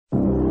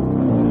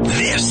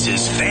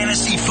is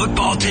Fantasy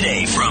Football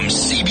Today from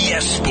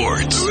CBS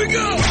Sports. Here we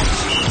go.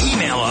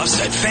 Email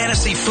us at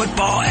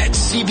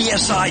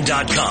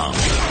fantasyfootball@cbsi.com.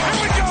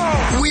 Here we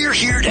go. We're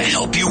here to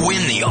help you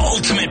win the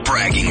ultimate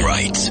bragging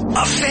rights,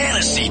 a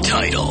fantasy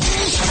title.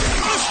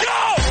 Let's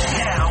go.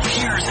 Now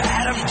here's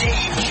Adam,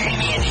 Dave,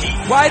 Jamie, and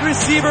Heath. Wide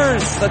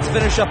receivers. Let's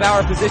finish up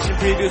our position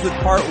previews with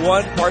part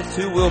 1. Part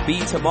 2 will be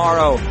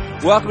tomorrow.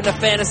 Welcome to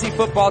Fantasy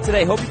Football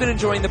Today. Hope you've been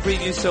enjoying the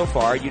previews so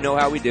far. You know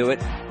how we do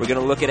it. We're going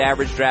to look at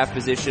average draft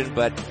position,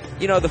 but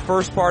the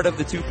first part of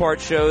the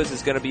 2-part shows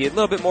is going to be a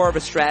little bit more of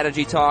a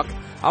strategy talk.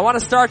 I want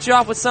to start you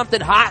off with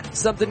something hot,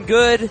 something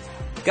good.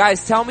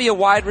 Guys, tell me a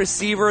wide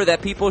receiver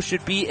that people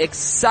should be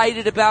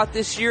excited about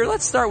this year.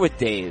 Let's start with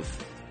Dave.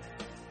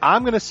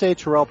 I'm going to say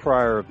Terrell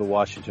Pryor of the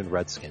Washington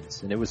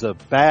Redskins, and it was a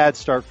bad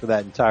start for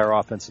that entire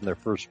offense in their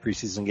first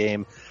preseason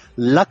game.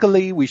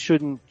 Luckily, we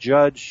shouldn't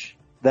judge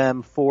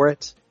them for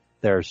it.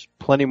 There's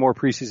plenty more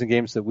preseason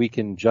games that we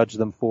can judge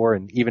them for,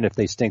 and even if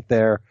they stink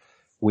there,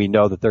 we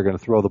know that they're going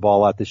to throw the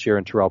ball out this year,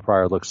 and Terrell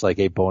Pryor looks like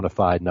a bona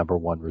fide number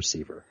 1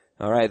 receiver.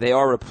 All right, they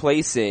are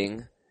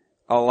replacing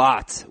a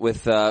lot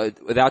without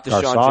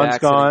Deshaun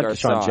Jackson. Gone.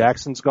 Deshaun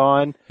Jackson's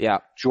gone. Yeah.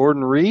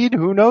 Jordan Reed,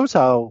 who knows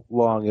how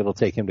long it'll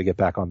take him to get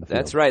back on the field.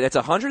 That's right. That's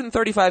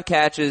 135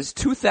 catches,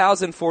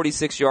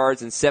 2,046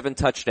 yards, and 7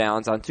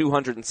 touchdowns on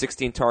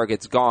 216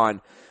 targets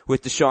gone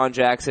with Deshaun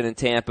Jackson in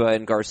Tampa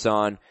and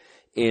Garcon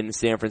in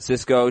San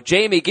Francisco.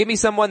 Jamie, give me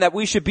someone that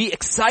we should be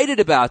excited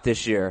about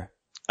this year.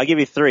 I'll give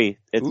you 3.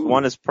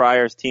 One is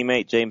Pryor's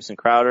teammate, Jameson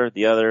Crowder.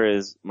 The other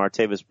is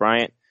Martavis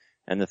Bryant.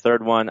 And the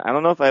third one, I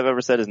don't know if I've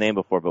ever said his name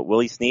before, but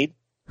Willie Snead.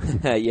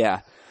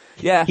 Yeah.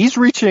 He's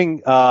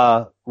reaching,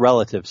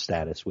 relative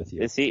status with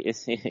you. Is he?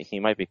 He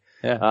might be.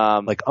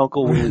 Yeah. Like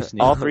Uncle Willie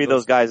Snead. All 3 of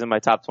those guys in my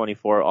top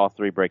 24, all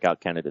 3 breakout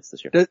candidates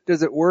this year.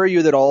 Does it worry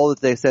you that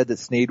they said that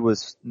Snead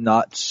was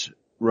not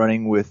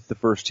running with the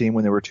first team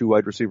when there were 2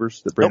 wide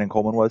receivers, that Brandon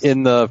Coleman was?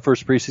 In the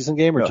first preseason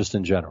game or just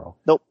in general?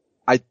 Nope.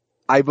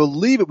 I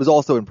believe it was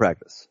also in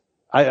practice.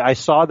 I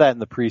saw that in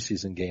the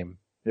preseason game.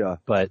 Yeah.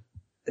 But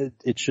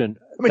it shouldn't.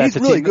 I mean, he's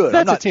really good.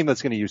 That's a team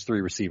that's going to use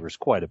 3 receivers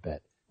quite a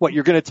bit. What,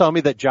 you're going to tell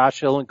me that Josh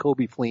Hill and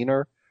Kobe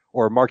Fleener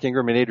or Mark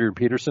Ingram and Adrian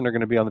Peterson are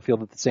going to be on the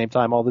field at the same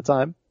time all the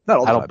time? Not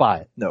all the time. I don't buy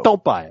it. No.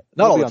 Don't buy it.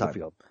 Not all the on time. The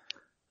field.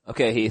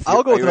 Okay, Heath.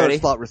 I'll go with another ready?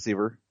 slot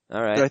receiver.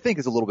 All right. That I think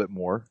is a little bit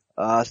more.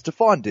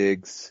 Stephon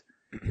Diggs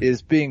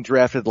is being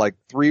drafted like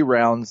 3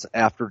 rounds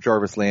after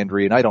Jarvis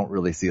Landry, and I don't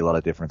really see a lot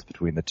of difference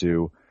between the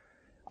two.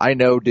 I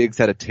know Diggs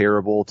had a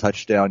terrible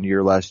touchdown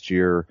year last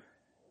year.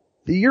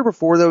 The year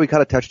before, though, he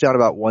caught a touchdown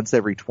about once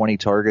every 20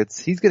 targets.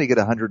 He's going to get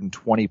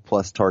 120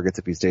 plus targets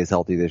if he stays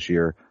healthy this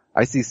year.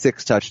 I see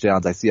 6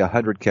 touchdowns. I see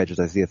 100 catches.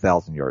 I see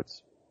 1,000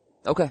 yards.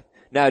 Okay.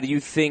 Now, do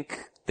you think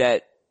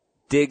that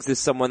Diggs is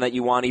someone that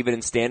you want even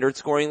in standard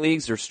scoring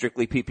leagues or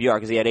strictly PPR?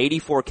 Because he had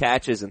 84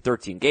 catches in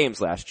 13 games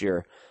last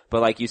year,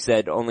 but like you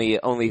said, only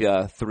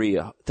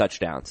 3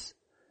 touchdowns.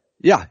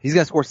 Yeah, he's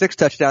going to score 6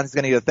 touchdowns. He's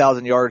going to get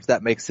 1,000 yards.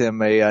 That makes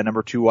him a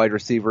number 2 wide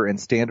receiver in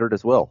standard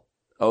as well.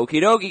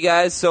 Okie dokie,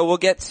 guys. So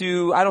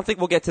I don't think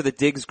we'll get to the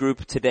Diggs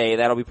group today.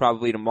 That'll be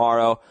probably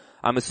tomorrow.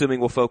 I'm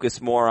assuming we'll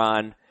focus more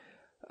on,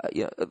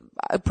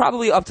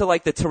 probably up to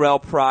like the Terrell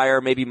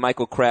Pryor, maybe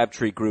Michael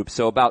Crabtree group.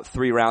 So about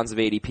 3 rounds of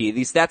ADP. At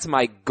least that's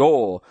my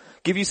goal.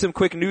 Give you some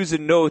quick news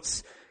and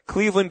notes.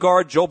 Cleveland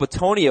guard Joel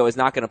Bitonio is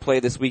not going to play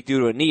this week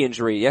due to a knee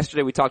injury.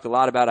 Yesterday we talked a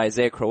lot about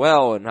Isaiah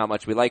Crowell and how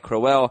much we like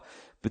Crowell.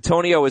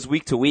 Bitonio is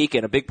week to week,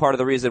 and a big part of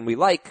the reason we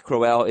like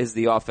Crowell is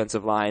the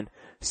offensive line.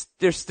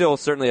 There's still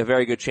certainly a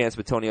very good chance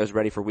Bitonio is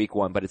ready for week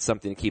 1, but it's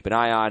something to keep an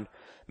eye on.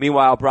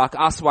 Meanwhile, Brock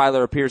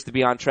Osweiler appears to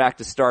be on track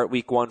to start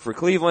week 1 for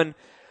Cleveland.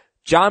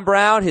 John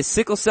Brown, his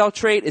sickle cell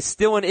trait is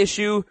still an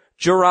issue.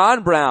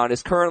 Jaron Brown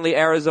is currently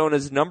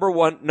Arizona's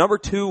number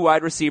 2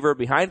 wide receiver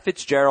behind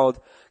Fitzgerald.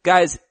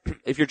 Guys,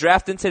 if you're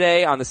drafting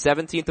today on the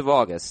 17th of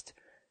August,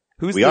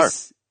 We are.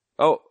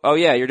 Oh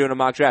yeah, you're doing a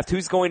mock draft.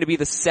 Who's going to be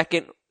the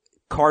second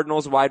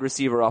Cardinals wide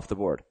receiver off the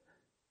board?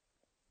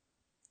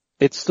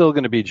 It's still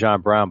going to be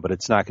John Brown, but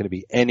it's not going to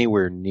be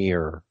anywhere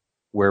near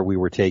where we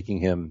were taking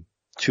him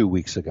 2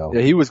 weeks ago.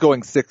 Yeah, he was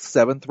going 6th,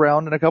 7th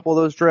round in a couple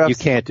of those drafts. You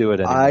can't do it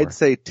anymore. I'd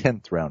say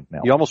 10th round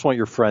now. You almost want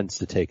your friends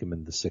to take him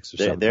in the 6th or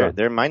 7th round.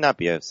 There might not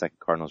be a second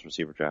Cardinals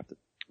receiver drafted.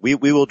 We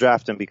will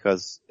draft him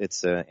because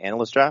it's an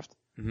analyst draft.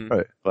 Mm-hmm.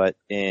 Right. But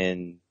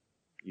in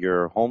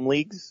your home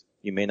leagues,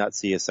 you may not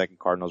see a second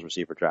Cardinals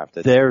receiver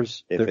drafted.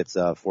 If it's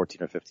a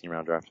 14 or 15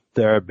 round draft.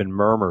 There have been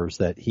murmurs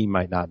that he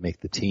might not make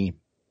the team.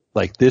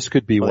 Like this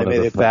could be one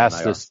of the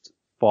fastest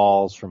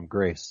falls from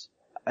grace.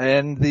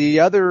 And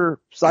the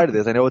other side of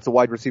this, I know it's a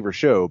wide receiver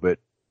show, but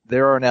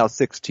there are now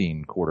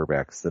 16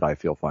 quarterbacks that I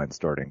feel fine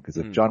starting. Because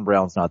if John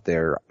Brown's not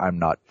there, I'm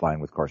not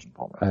fine with Carson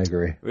Palmer. I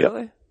agree.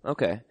 Really? Yep.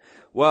 Okay.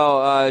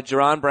 Well,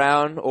 Jaron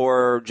Brown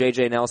or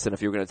J.J. Nelson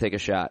if you were going to take a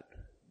shot.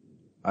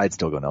 I'd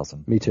still go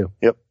Nelson. Me too.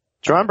 Yep.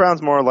 Jaron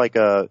Brown's more like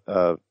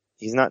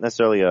he's not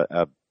necessarily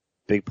a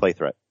big play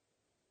threat.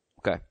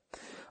 Okay.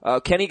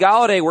 Kenny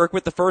Golladay worked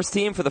with the first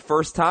team for the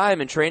first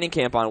time in training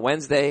camp on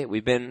Wednesday.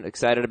 We've been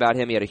excited about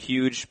him. He had a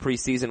huge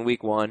preseason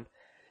week 1.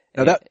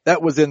 Now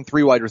that was in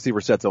 3 wide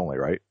receiver sets only,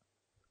 right?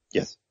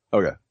 Yes.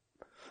 Okay.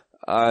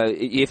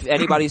 If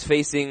anybody's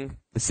facing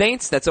the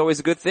Saints, that's always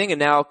a good thing. And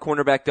now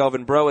cornerback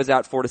Delvin Breaux is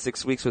out 4 to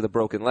 6 weeks with a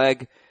broken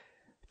leg.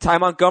 Ty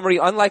Montgomery,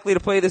 unlikely to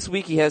play this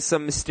week. He has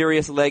some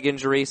mysterious leg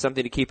injury,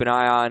 something to keep an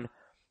eye on.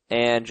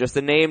 And just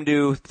a name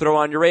to throw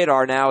on your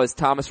radar now is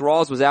Thomas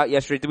Rawls was out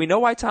yesterday. Do we know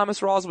why Thomas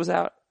Rawls was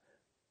out?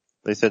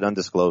 They said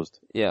undisclosed.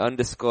 Yeah,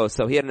 undisclosed.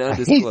 So he had an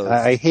undisclosed.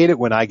 I hate it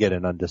when I get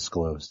an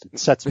undisclosed. It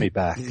sets me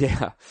back.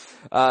 Yeah.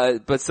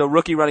 But so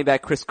rookie running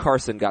back Chris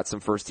Carson got some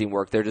first team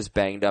work. They're just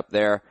banged up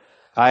there.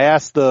 I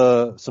asked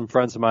some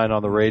friends of mine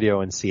on the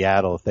radio in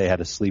Seattle if they had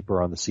a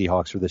sleeper on the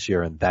Seahawks for this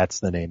year, and that's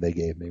the name they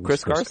gave me.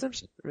 Chris Carson?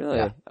 Really?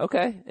 Yeah.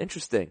 Okay.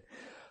 Interesting.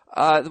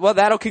 Well,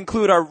 that'll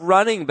conclude our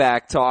running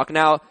back talk.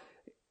 Now,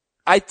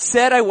 I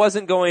said I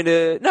wasn't going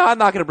to, no, I'm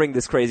not going to bring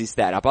this crazy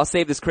stat up. I'll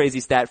save this crazy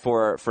stat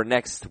for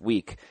next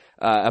week,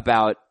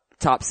 about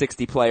top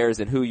 60 players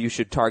and who you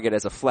should target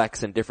as a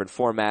flex in different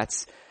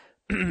formats.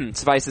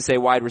 Suffice to say,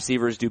 wide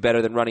receivers do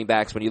better than running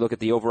backs when you look at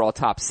the overall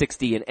top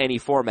 60 in any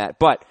format.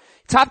 But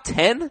top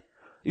 10,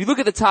 you look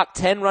at the top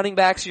 10 running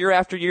backs year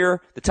after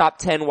year, the top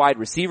 10 wide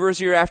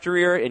receivers year after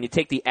year, and you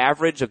take the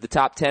average of the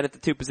top 10 at the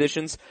two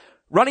positions,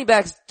 running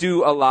backs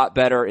do a lot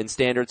better in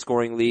standard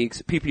scoring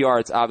leagues. PPR,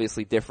 it's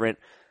obviously different,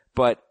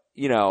 but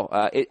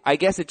I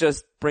guess it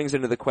just brings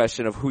into the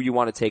question of who you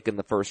want to take in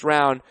the first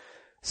round.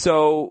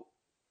 So,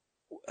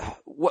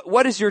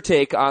 what is your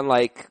take on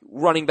like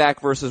running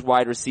back versus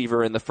wide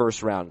receiver in the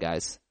first round,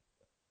 guys?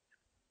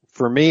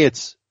 For me,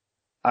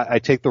 I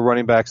take the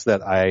running backs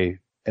that I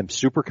am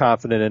super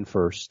confident in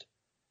first,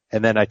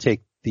 and then I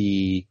take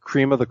the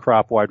cream of the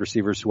crop wide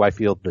receivers who I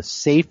feel the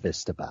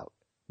safest about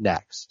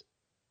next.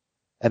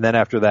 And then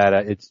after that,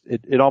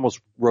 it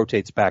almost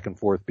rotates back and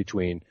forth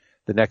between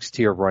the next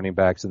tier of running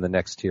backs and the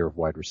next tier of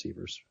wide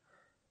receivers.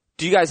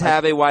 Do you guys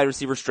have a wide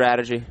receiver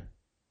strategy?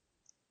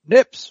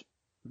 Nips.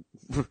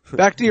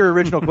 Back to your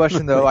original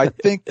question though, I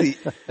think the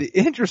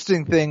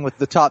interesting thing with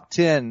the top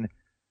 10,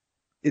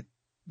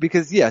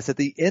 because yes, at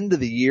the end of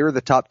the year,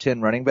 the top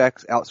 10 running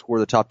backs outscore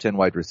the top 10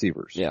 wide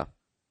receivers. Yeah.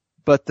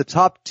 But the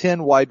top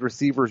 10 wide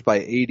receivers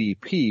by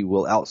ADP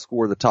will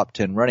outscore the top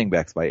 10 running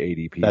backs by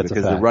ADP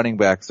because the running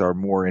backs are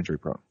more injury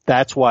prone.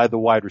 That's why the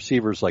wide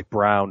receivers like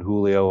Brown,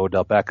 Julio,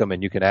 Odell Beckham,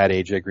 and you can add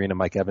AJ Green and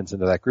Mike Evans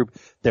into that group,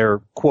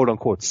 they're quote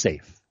unquote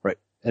safe. Right.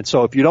 And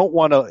so if you don't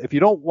want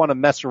to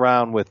mess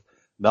around with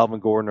Melvin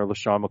Gordon or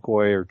LaShawn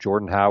McCoy or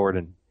Jordan Howard,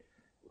 and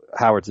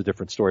Howard's a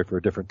different story for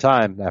a different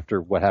time after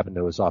what happened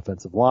to his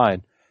offensive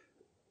line,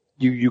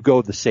 you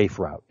go the safe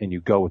route and you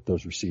go with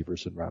those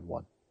receivers in round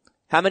 1.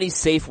 How many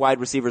safe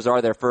wide receivers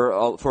are there?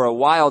 For a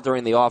while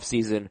during the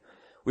offseason,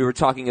 we were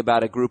talking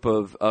about a group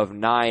of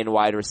 9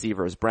 wide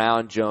receivers: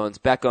 Brown, Jones,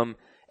 Beckham,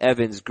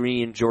 Evans,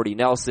 Green, Jordy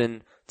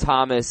Nelson,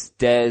 Thomas,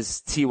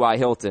 Dez, T.Y.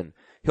 Hilton.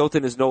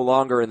 Hilton is no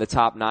longer in the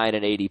top 9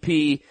 in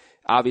ADP.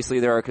 Obviously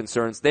there are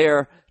concerns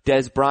there.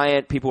 Dez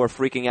Bryant, people are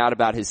freaking out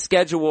about his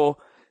schedule.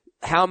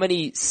 How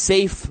many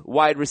safe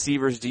wide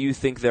receivers do you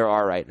think there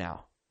are right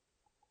now?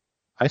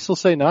 I still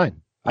say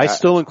 9. I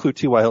still include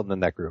T.Y. Hilton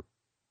in that group.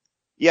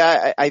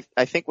 Yeah,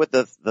 I think with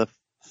the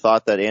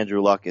thought that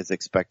Andrew Luck is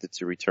expected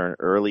to return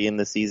early in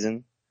the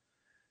season,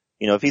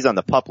 if he's on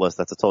the PUP list,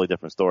 that's a totally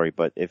different story.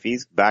 But if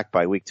he's back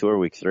by week 2 or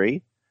week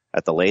 3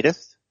 at the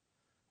latest,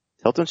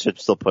 Hilton should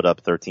still put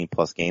up 13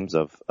 plus games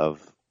of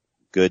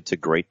good to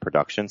great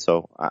production.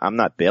 So I'm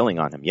not bailing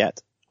on him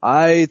yet.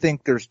 I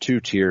think there's 2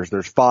 tiers.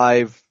 There's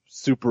 5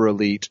 super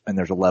elite and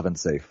there's 11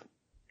 safe.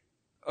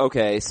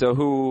 Okay, so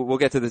we'll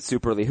get to the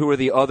super elite. Who are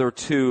the other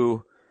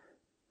 2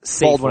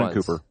 safe Baldwin ones?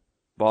 and Cooper.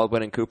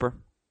 Baldwin and Cooper?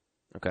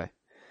 Okay.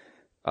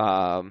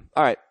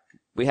 Alright.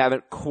 We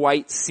haven't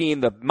quite seen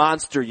the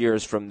monster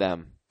years from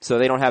them. So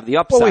they don't have the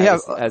upside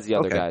as the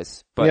other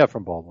guys. But we have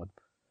from Baldwin.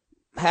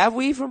 Have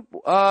we from,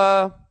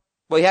 well,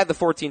 he had the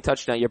 14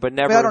 touchdown year, but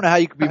never. I don't know how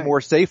you could be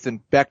more safe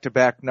than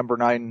back-to-back number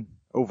 9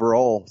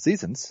 overall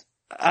seasons.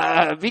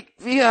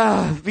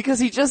 Because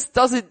he just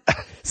doesn't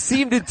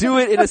seem to do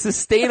it in a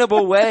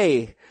sustainable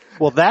way.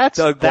 Well, that's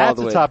a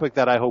topic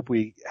that I hope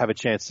we have a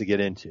chance to get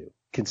into.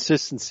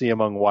 Consistency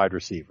among wide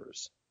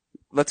receivers.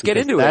 Let's get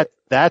into it.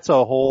 That's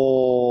a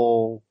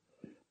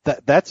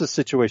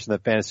situation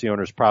that fantasy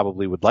owners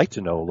probably would like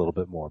to know a little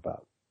bit more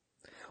about.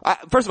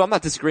 First of all, I'm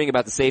not disagreeing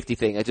about the safety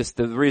thing.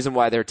 The reason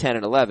why they're 10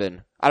 and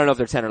 11, I don't know if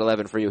they're 10 and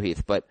 11 for you,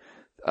 Heath, but,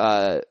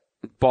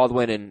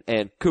 Baldwin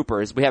and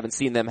Cooper, we haven't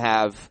seen them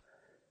have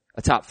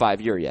a top 5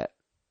 year yet.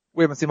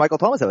 We haven't seen Michael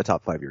Thomas have a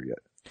top 5 year yet.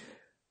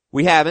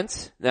 We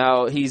haven't.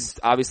 Now, he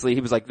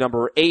was like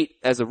number 8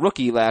 as a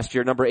rookie last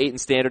year, number 8 in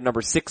standard,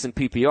 number 6 in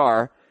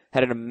PPR,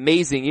 had an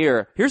amazing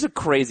year. Here's a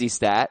crazy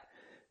stat.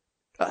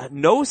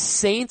 No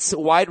Saints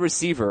wide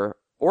receiver,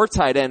 or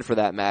tight end for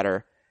that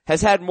matter,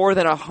 has had more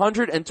than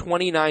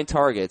 129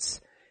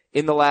 targets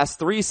in the last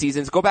 3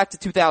 seasons. Go back to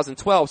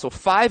 2012, so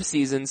 5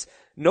 seasons.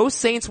 No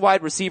Saints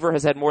wide receiver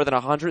has had more than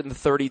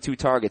 132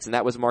 targets, and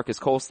that was Marcus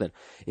Colston.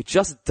 It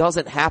just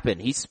doesn't happen.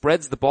 He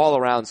spreads the ball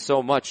around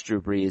so much,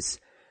 Drew Brees.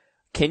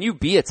 can you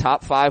be a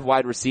top 5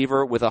 wide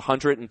receiver with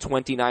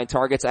 129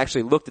 targets? I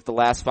actually looked at the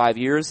last 5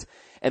 years,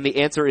 and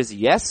the answer is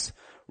yes.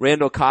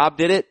 Randall Cobb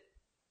did it.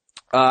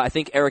 I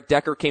think Eric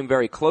Decker came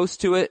very close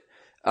to it.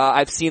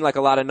 I've seen like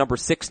a lot of number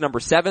 6, number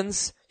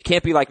 7s. You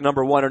can't be like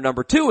number 1 or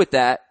number 2 with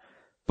that.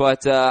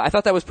 But, I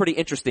thought that was pretty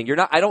interesting.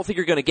 I don't think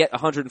you're going to get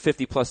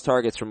 150 plus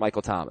targets from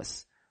Michael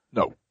Thomas.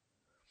 No.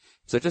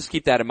 So just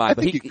keep that in mind.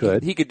 I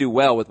think he could do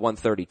well with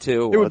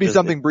 132. It would be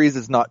something Breeze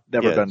has never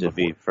done it'd before.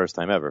 be first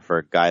time ever for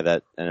a guy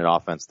that, in an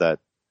offense that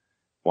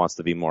wants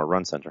to be more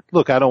run centric.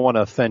 Look, I don't want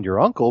to offend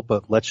your uncle,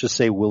 but let's just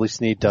say Willie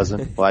Snead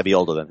doesn't, Well, I'd be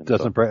older than him.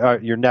 doesn't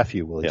break, your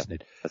nephew, Willie Yeah,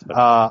 Snead. that's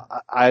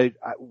better.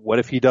 What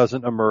if he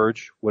doesn't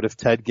emerge? What if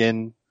Ted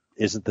Ginn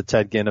isn't the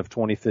Ted Ginn of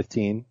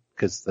 2015?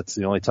 Cause that's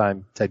the only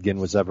time Ted Ginn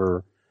was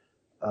ever,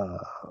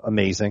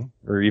 amazing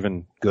or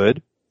even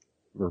good,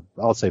 or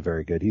I'll say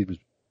very good. He was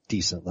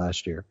decent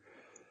last year.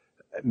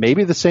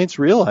 Maybe the Saints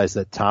realize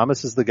that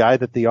Thomas is the guy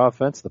that the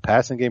offense, the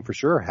passing game for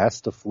sure,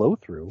 has to flow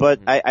through.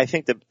 But I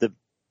think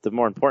the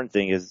more important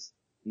thing is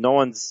no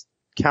one's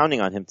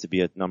counting on him to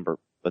be a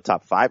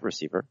top 5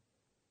 receiver.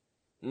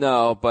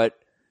 No, but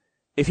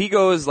if he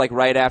goes like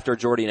right after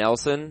Jordy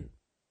Nelson,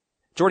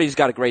 Jordy's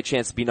got a great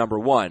chance to be number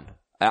 1.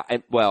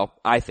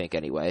 I think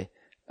anyway.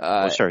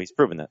 Well, sure, he's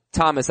proven that.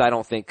 Thomas, I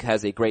don't think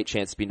has a great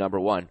chance to be number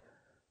 1.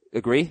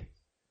 Agree?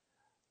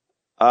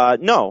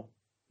 No,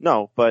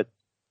 but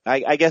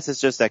I guess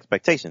it's just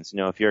expectations.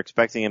 If you're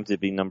expecting him to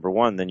be number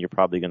 1, then you're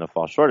probably going to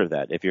fall short of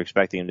that. If you're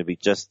expecting him to be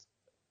just,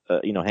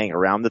 hang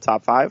around the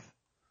top 5,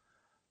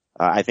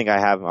 I think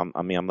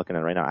I'm looking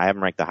at it right now. I have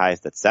him ranked the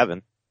highest at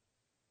 7.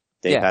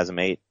 Dave has him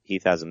 8.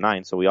 Heath has him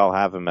 9. So we all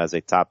have him as a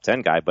top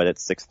 10 guy, but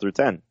it's 6 through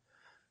 10.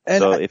 And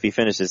so if he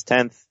finishes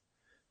 10th,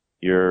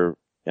 you're,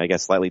 I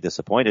guess, slightly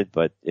disappointed,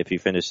 but if he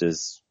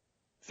finishes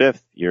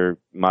 5th, you're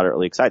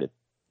moderately excited.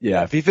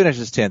 Yeah, if he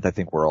finishes 10th, I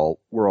think we're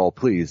all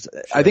pleased.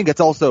 Sure. I think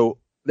it's also,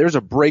 there's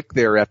a break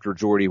there after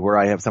Jordy where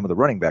I have some of the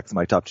running backs in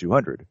my top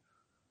 200.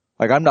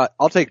 Like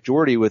I'll take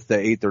Jordy with the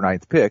 8th or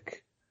 9th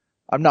pick.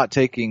 I'm not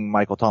taking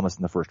Michael Thomas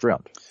in the first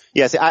round.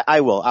 Yeah, see,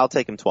 I will. I'll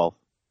take him 12.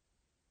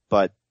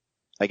 But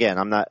again,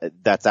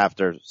 that's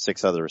after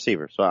 6 other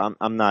receivers. So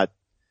I'm not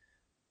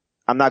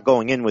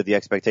going in with the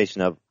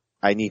expectation of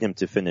I need him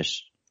to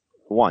finish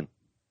 1.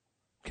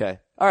 Okay.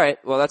 All right.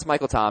 Well, that's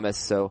Michael Thomas.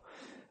 So,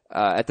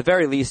 at the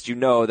very least,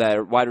 that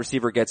a wide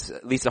receiver gets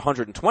at least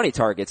 120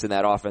 targets in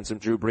that offense from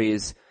Drew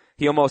Brees.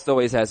 He almost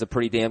always has a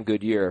pretty damn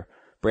good year.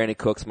 Brandon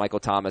Cooks, Michael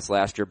Thomas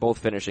last year, both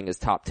finishing as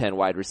top 10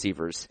 wide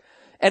receivers.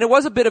 And it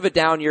was a bit of a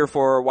down year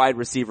for wide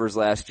receivers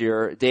last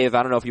year. Dave,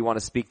 I don't know if you want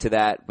to speak to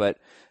that, but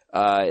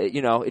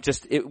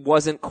it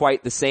wasn't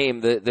quite the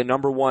same. The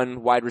number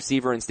 1 wide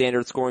receiver in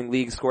standard scoring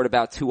league scored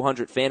about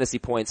 200 fantasy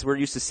points. We're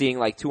used to seeing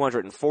like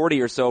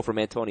 240 or so from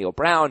Antonio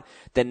Brown,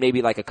 then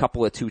maybe like a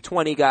couple of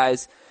 220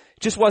 guys.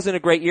 Just wasn't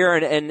a great year,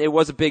 and it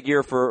was a big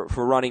year for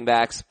running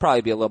backs.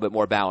 Probably be a little bit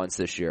more balanced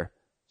this year.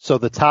 So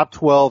the top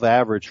 12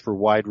 average for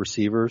wide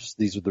receivers,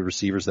 these are the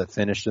receivers that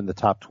finished in the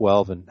top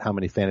 12 and how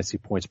many fantasy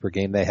points per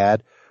game they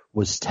had,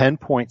 was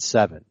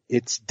 10.7.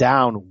 It's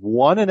down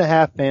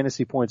 1.5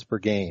 fantasy points per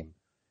game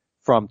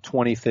from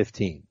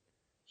 2015.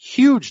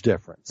 Huge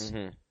difference.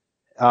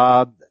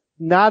 Mm-hmm.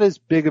 Not as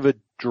big of a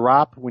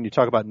drop when you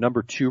talk about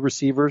number 2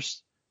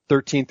 receivers.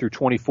 13 through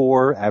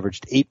 24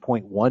 averaged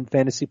 8.1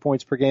 fantasy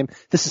points per game.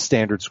 This is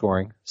standard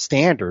scoring.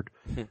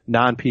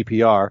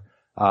 Non-PPR.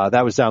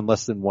 That was down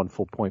less than 1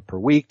 full point per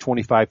week.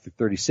 25 through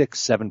 36,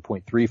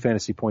 7.3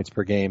 fantasy points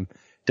per game,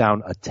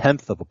 down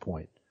 1/10 of a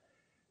point.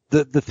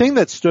 The thing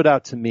that stood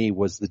out to me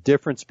was the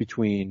difference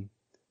between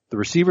the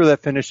receiver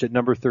that finished at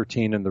number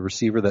 13 and the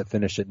receiver that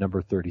finished at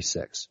number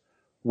 36.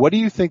 What do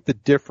you think the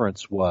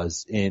difference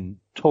was in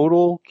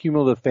total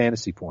cumulative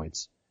fantasy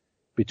points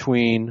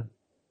between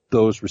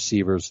those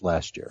receivers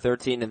last year?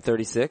 13 and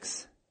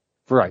 36?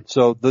 Right.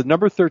 So the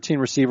number 13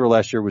 receiver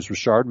last year was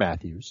Rashard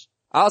Matthews.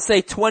 I'll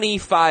say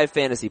 25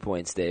 fantasy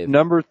points, Dave.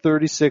 Number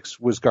 36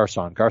 was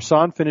Garcon.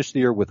 Garcon finished the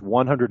year with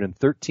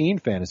 113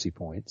 fantasy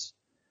points,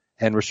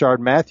 and Rashard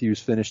Matthews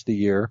finished the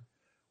year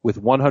with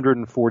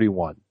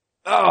 141.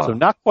 Oh. So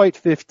not quite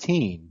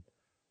 15.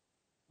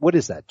 What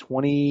is that?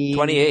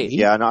 28?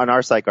 Yeah, on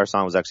our site,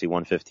 Garcon was actually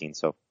 115,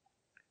 so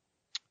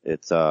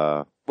it's,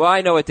 well,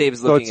 I know what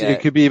Dave's looking at.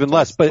 It could be even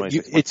less, but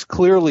it's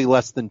clearly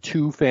less than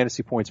 2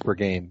 fantasy points per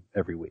game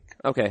every week.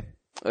 Okay.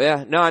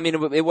 Yeah, no, I mean,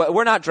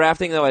 we're not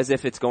drafting though as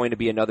if it's going to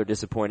be another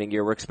disappointing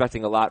year. We're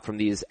expecting a lot from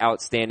these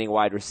outstanding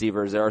wide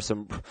receivers. There's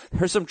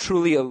some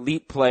truly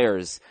elite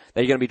players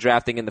that you're going to be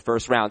drafting in the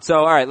first round. So,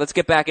 alright, let's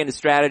get back into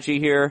strategy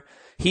here.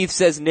 Heath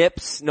says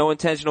NIPS, no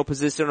intentional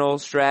positional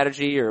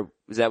strategy, or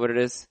is that what it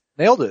is?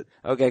 Nailed it.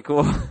 Okay,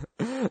 cool.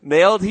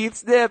 Nailed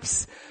Heath's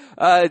NIPS.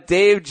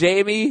 Dave,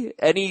 Jamie,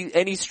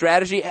 any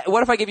strategy?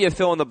 What if I give you a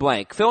fill in the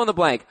blank? Fill in the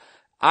blank.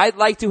 I'd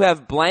like to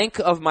have blank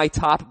of my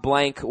top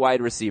blank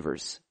wide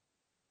receivers.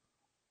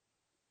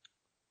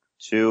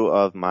 2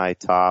 of my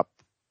top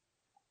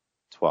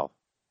 12.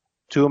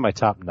 2 of my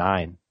top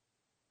 9.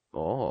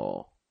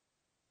 Oh.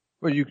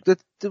 Well,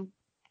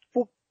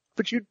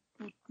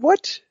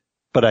 what?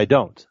 but I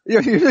don't.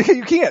 You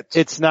can't.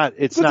 It's not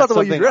That's not the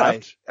way you something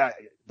draft.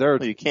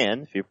 Well, you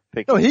can if you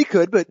pick. No, he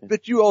could,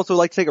 but you also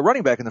like to take a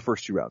running back in the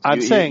first 2 rounds.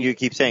 I'm saying you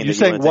keep saying you're that you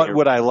saying wanna what take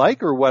would I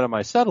like or what am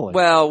I settling?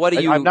 Well, what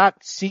do you? I'm not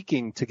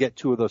seeking to get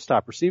 2 of those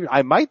top receivers.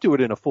 I might do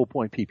it in a full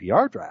point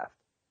PPR draft,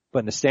 but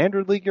in a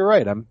standard league, you're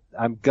right. I'm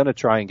gonna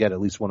try and get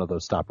at least one of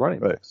those top running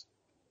backs.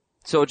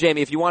 So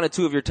Jamie, if you wanted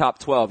 2 of your top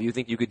 12, you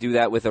think you could do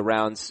that with a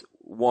rounds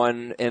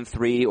 1 and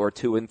 3 or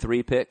 2 and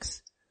 3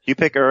 picks? You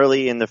pick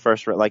early in the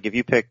first round. Like if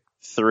you pick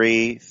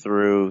 3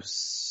 through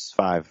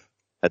 5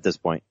 at this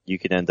point, you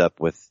could end up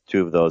with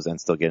 2 of those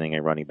and still getting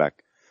a running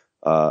back.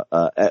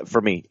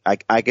 For me,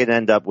 I could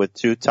end up with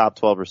 2 top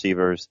 12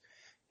 receivers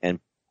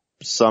and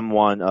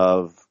someone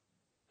of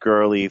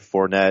Gurley,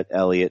 Fournette,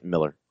 Elliott,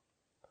 Miller.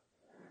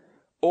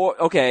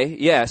 Or, okay,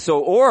 yeah,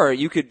 or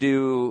you could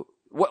do,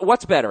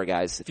 what's better,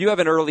 guys? If you have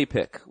an early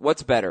pick,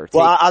 what's better?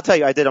 Well, I'll tell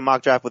you, I did a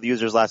mock draft with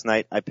users last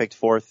night. I picked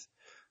 4th.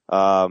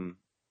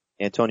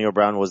 Antonio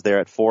Brown was there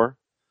at 4.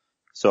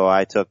 So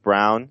I took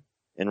Brown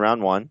in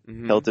round 1.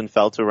 Mm-hmm. Hilton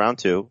fell to round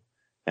 2.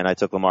 And I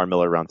took Lamar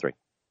Miller round 3.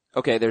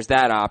 Okay, there's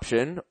that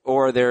option.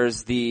 Or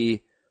there's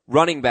the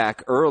running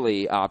back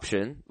early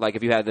option. Like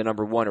if you had the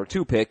number 1 or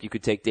 2 pick, you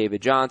could take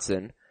David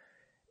Johnson.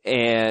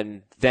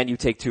 And then you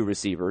take 2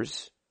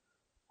 receivers.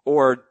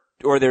 Or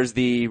there's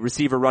the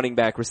receiver, running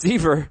back,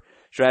 receiver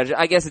strategy.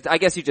 I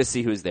guess you just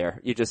see who's there.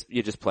 You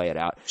just play it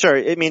out. Sure.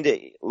 I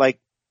mean, like,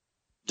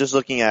 just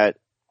looking at,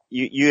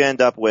 you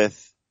end up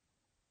with,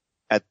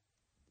 at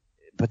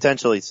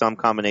potentially some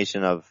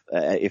combination of,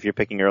 if you're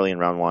picking early in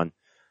round 1,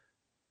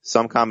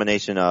 some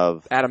combination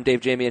of Adam,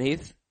 Dave, Jamie, and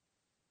Heath?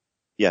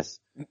 Yes.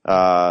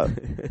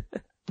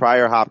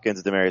 Pryor,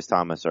 Hopkins, Demaryius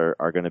Thomas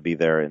are going to be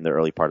there in the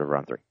early part of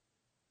round 3.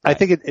 I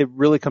think it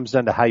really comes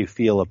down to how you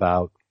feel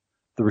about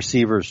the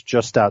receivers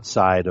just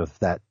outside of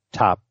that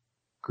top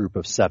group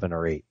of 7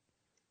 or 8.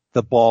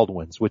 The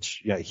Baldwins,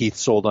 which Heath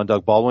sold on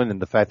Doug Baldwin, and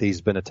the fact that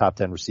he's been a top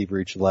 10 receiver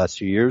each of the last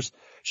few years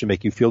should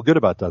make you feel good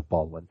about Doug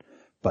Baldwin.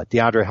 But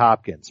DeAndre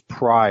Hopkins,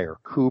 Pryor,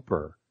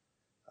 Cooper,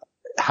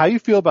 how you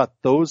feel about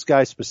those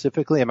guys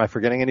specifically? Am I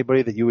forgetting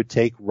anybody that you would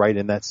take right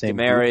in that same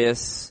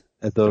Demaryius.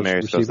 group at those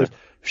Demaryius receivers?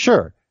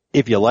 Sure.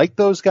 If you like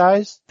those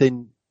guys,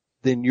 then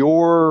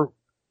your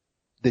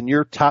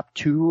top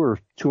 2 or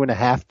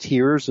 2.5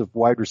 tiers of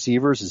wide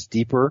receivers is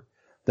deeper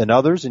than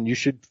others, and you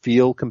should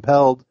feel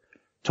compelled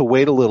to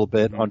wait a little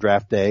bit on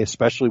draft day,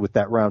 especially with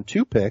that round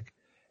 2 pick,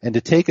 and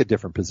to take a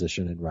different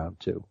position in round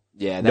 2.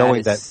 Yeah,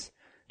 knowing that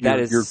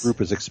your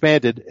group is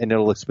expanded and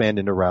it'll expand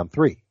into round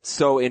 3.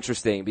 So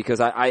interesting because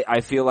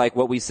I feel like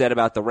what we said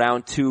about the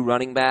round 2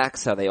 running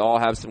backs, how they all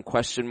have some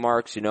question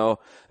marks,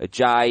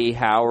 Ajayi,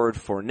 Howard,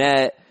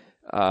 Fournette,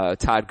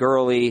 Todd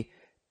Gurley,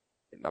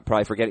 I'm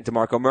probably forgetting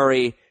DeMarco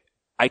Murray.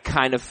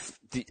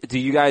 Do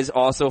you guys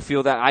also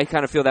feel that? I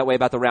kind of feel that way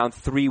about the round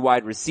 3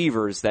 wide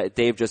receivers that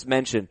Dave just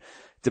mentioned.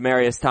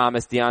 Demaryius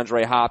Thomas,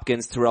 DeAndre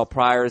Hopkins, Terrell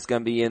Pryor is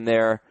going to be in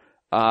there.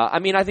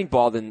 I think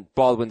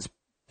Baldwin's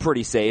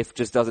pretty safe,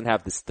 just doesn't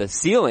have the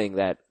ceiling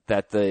that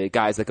the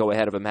guys that go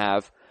ahead of him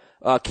have.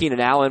 Keenan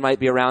Allen might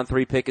be a round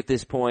 3 pick at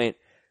this point.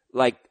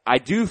 Like, I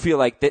do feel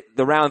like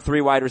the round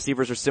 3 wide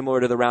receivers are similar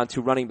to the round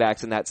 2 running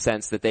backs in that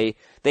sense that they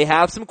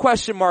have some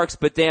question marks,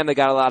 but damn, they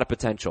got a lot of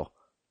potential.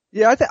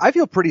 Yeah, I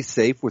feel pretty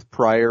safe with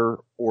Pryor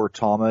or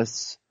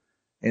Thomas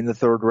in the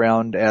 3rd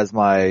round as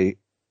my,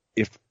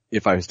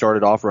 if I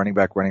started off running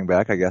back,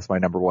 I guess my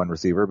number 1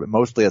 receiver, but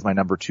mostly as my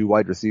number 2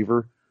 wide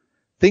receiver.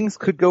 Things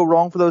could go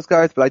wrong for those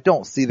guys, but I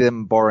don't see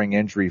them, barring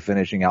injury,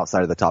 finishing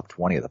outside of the top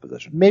 20 of the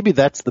position. Maybe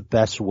that's the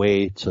best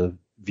way to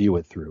view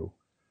it through.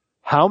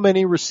 How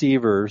many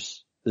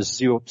receivers,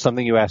 this is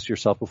something you ask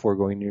yourself before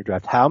going into your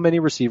draft, how many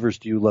receivers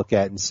do you look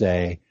at and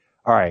say,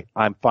 all right,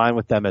 I'm fine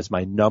with them as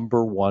my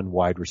number 1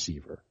 wide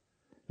receiver?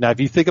 Now, if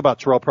you think about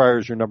Terrell Pryor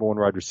as your number 1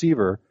 wide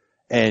receiver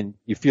and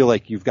you feel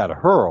like you've got to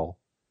hurl,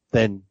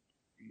 then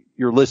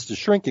your list is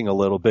shrinking a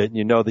little bit and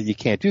you know that you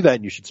can't do that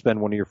and you should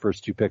spend one of your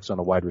first 2 picks on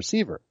a wide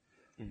receiver.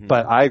 Mm-hmm.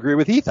 But I agree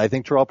with Heath. I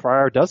think Terrell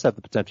Pryor does have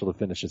the potential to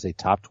finish as a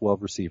top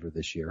 12 receiver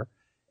this year.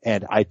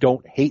 And I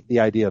don't hate the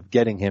idea of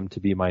getting him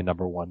to be my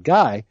number 1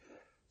 guy.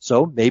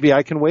 So maybe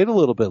I can wait a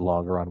little bit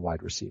longer on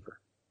wide receiver.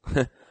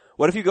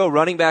 What if you go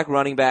running back,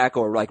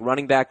 or like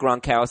running back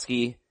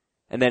Gronkowski,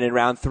 and then in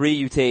round 3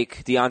 you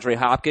take DeAndre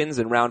Hopkins,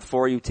 and round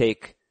 4 you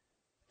take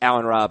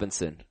Allen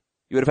Robinson?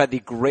 You would have had the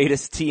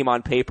greatest team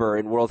on paper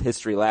in world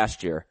history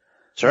last year.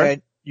 Sure.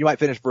 And you might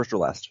finish first or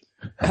last.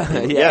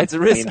 Yeah, it's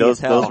risky as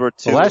hell. Those were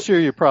 2. Well, last year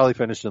you probably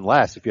finished in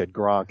last if you had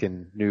Gronk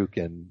and Nuke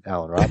and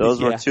Allen Robinson.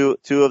 Those were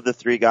two of the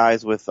 3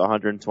 guys with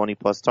 120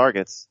 plus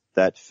targets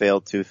that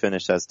failed to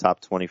finish as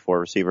top 24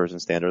 receivers in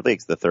standard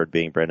leagues, the 3rd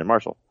being Brandon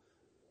Marshall.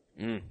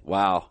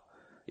 Wow.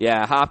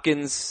 Yeah,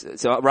 Hopkins,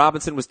 so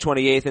Robinson was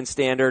 28th in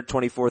standard,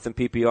 24th in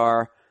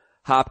PPR.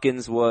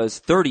 Hopkins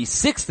was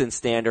 36th in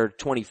standard,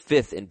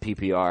 25th in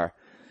PPR.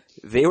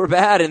 They were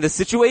bad, and the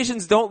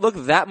situations don't look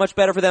that much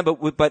better for them,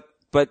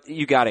 but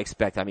you gotta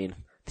expect, you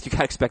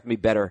gotta expect them to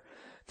be better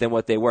than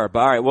what they were. But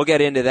alright, we'll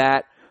get into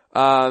that.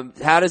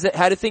 How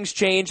do things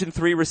change in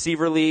 3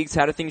 receiver leagues?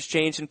 How do things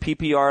change in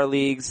PPR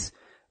leagues?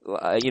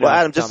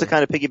 Adam, just to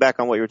kind of piggyback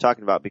on what you were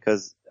talking about,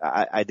 because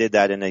I did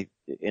that in a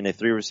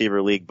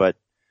 3-receiver league, but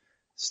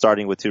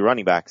starting with 2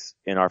 running backs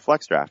in our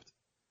flex draft.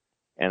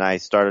 And I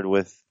started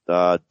with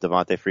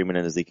Devontae Freeman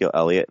and Ezekiel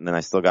Elliott, and then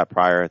I still got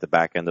Pryor at the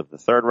back end of the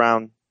 3rd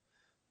round,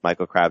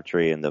 Michael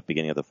Crabtree in the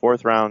beginning of the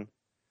 4th round,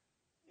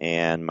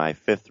 and my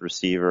 5th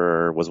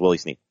receiver was Willie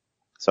Snead.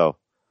 So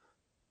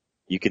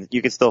you can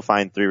still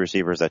find 3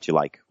 receivers that you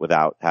like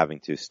without having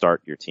to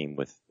start your team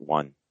with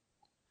 1.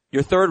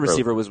 Your 3rd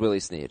receiver was Willie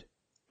Snead.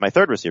 My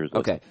 3rd receiver was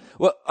Willie Okay. Snead.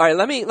 Well, all right,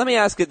 let me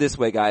ask it this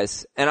way,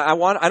 guys. And I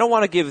don't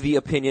want to give the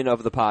opinion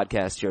of the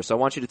podcast here, so I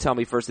want you to tell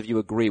me first if you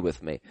agree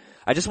with me.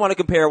 I just want to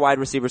compare wide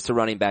receivers to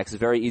running backs. It's a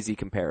very easy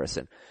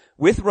comparison.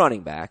 With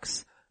running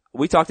backs,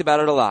 we talked about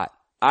it a lot.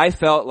 I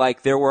felt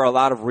like there were a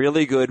lot of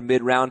really good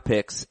mid-round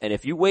picks, and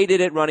if you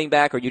waited at running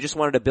back or you just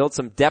wanted to build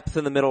some depth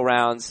in the middle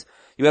rounds,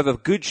 you have a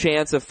good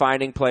chance of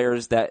finding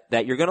players that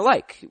you're gonna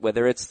like,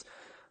 whether it's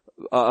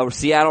a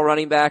Seattle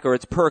running back, or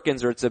it's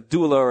Perkins, or it's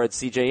Abdullah, or it's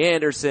CJ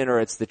Anderson, or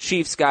it's the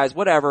Chiefs guys,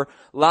 whatever.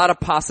 A lot of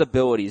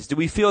possibilities. Do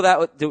we feel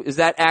that, is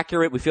that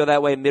accurate? We feel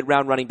that way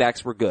mid-round running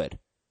backs were good.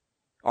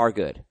 Are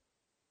good.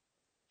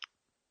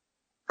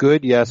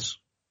 Good, yes.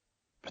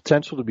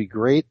 Potential to be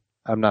great,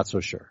 I'm not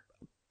so sure.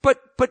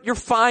 But you're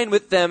fine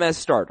with them as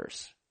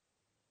starters.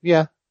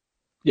 Yeah.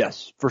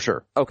 Yes, for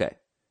sure. Okay.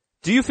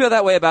 Do you feel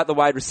that way about the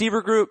wide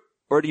receiver group,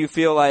 or do you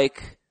feel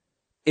like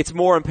it's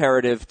more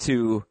imperative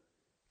to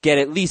get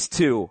at least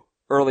 2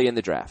 early in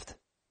the draft?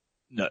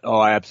 No,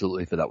 I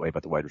absolutely feel that way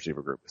about the wide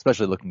receiver group,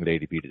 especially looking at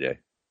ADP today.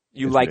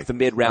 You It's like ridiculous. the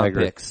mid-round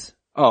picks.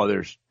 Oh,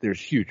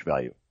 there's huge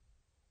value.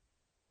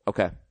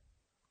 Okay.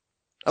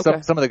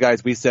 Okay. Some of the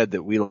guys we said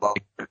that we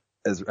like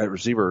as a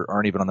receiver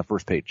aren't even on the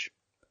first page.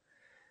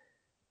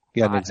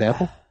 You got an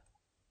example?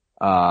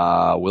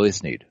 Willie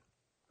Snead,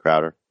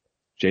 Crowder,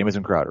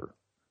 Jamison Crowder.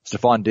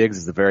 Stephon Diggs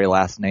is the very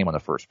last name on the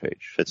first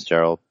page.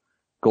 Fitzgerald.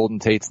 Golden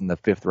Tate's in the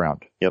 5th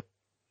round. Yep.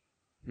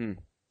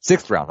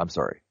 6th round, I'm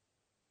sorry.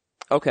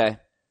 Okay.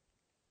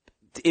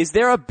 Is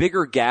there a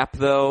bigger gap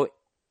though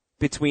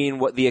between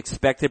what the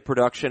expected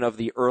production of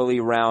the early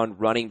round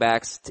running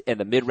backs and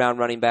the mid-round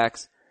running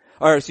backs?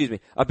 Or excuse me,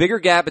 a bigger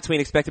gap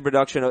between expected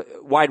production of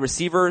wide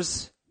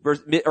receivers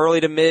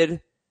early to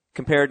mid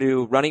compared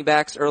to running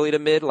backs early to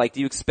mid? Like, do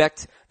you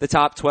expect the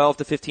top 12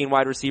 to 15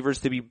 wide receivers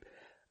to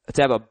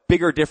have a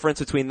bigger difference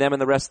between them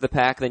and the rest of the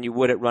pack than you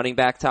would at running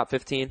back top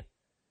 15?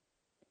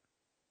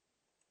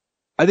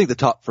 I think the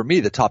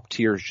top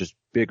tier is just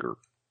bigger.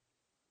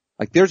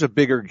 Like, there's a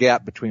bigger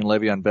gap between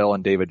Le'Veon Bell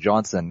and David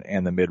Johnson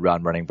and the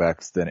mid-round running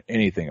backs than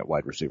anything at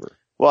wide receiver.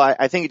 Well,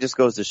 I think it just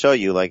goes to show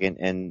you, like,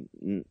 and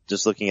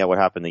just looking at what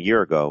happened a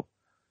year ago,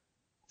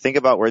 think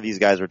about where these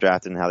guys were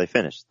drafted and how they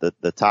finished.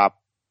 The top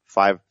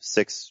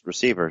 5-6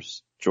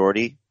 receivers,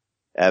 Jordy,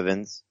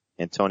 Evans,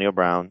 Antonio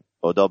Brown,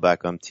 Odell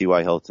Beckham,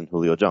 T.Y. Hilton,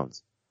 Julio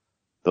Jones.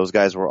 Those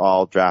guys were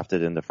all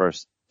drafted in the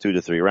first 2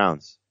 to 3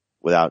 rounds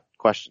without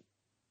question.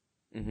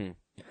 Mm-hmm.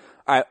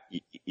 All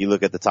right. You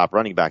look at the top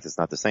running backs, it's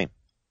not the same.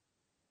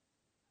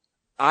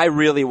 I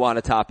really want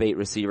a top 8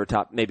 receiver,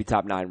 maybe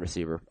top 9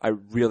 receiver. I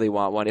really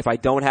want one. If I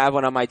don't have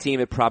one on my team,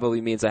 it probably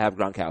means I have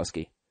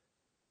Gronkowski.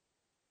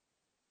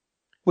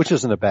 Which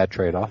isn't a bad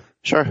trade-off.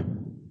 Sure.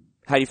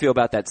 How do you feel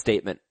about that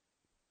statement?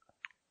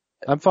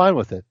 I'm fine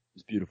with it.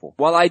 It's beautiful.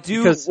 While I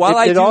do, Because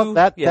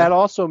that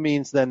also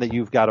means then that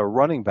you've got a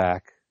running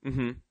back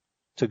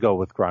to go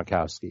with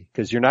Gronkowski.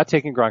 Because you're not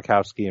taking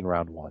Gronkowski in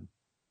round 1.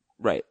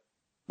 Right.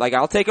 Like,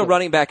 I'll take a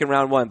running back in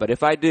round 1, but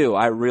if I do,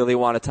 I really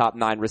want a top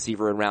 9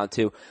 receiver in round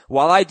 2.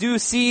 While I do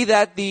see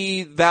that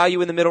the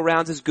value in the middle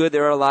rounds is good,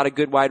 there are a lot of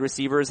good wide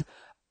receivers.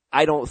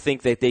 I don't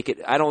think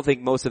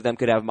most of them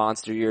could have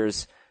monster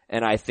years.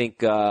 And I think,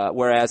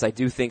 whereas I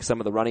do think some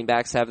of the running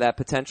backs have that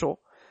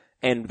potential,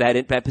 and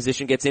that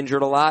position gets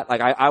injured a lot.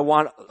 Like, I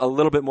want a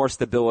little bit more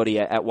stability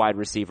at wide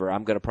receiver.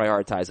 I'm going to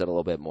prioritize it a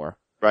little bit more.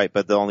 Right,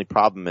 but the only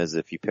problem is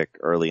if you pick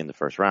early in the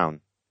first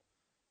round,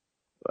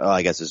 well,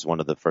 I guess it's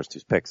one of the first 2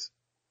 picks,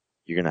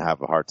 you're going to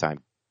have a hard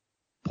time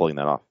pulling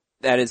that off.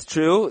 That is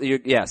true.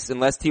 Yes,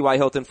 unless T.Y.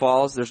 Hilton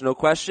falls, there's no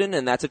question,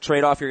 and that's a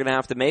trade-off you're going to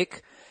have to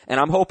make. And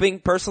I'm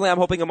hoping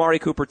Amari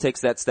Cooper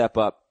takes that step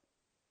up.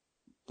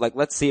 Like,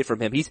 let's see it from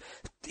him.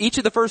 Each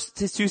of the first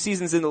 2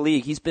 seasons in the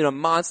league, he's been a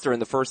monster in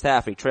the first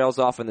half. He trails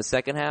off in the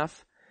second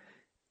half.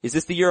 Is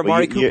this the year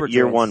Amari Cooper joins?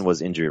 Year 1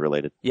 was injury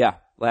related. Yeah,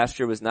 last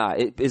year was not.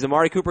 Is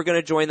Amari Cooper going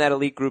to join that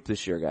elite group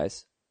this year,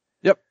 guys?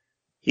 Yep.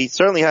 He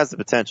certainly has the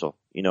potential.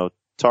 You know,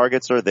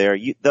 targets are there.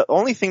 The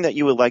only thing that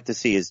you would like to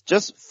see is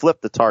just flip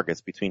the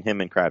targets between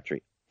him and Crabtree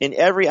in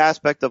every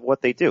aspect of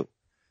what they do.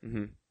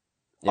 Mm-hmm.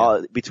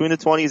 Yeah. Between the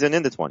 20s and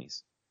in the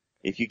 20s.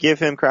 If you give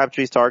him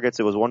Crabtree's targets,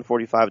 it was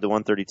 145 to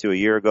 132 a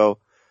year ago.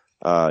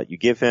 You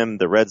give him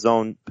the red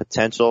zone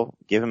potential,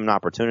 give him an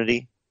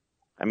opportunity.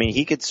 I mean,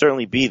 he could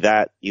certainly be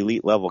that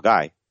elite level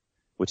guy,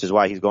 which is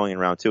why he's going in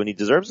round 2, and he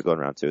deserves to go in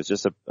round 2. It's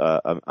just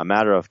a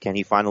matter of can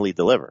he finally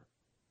deliver.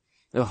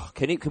 Oh,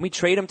 can we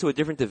trade him to a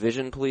different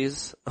division,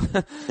 please?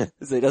 So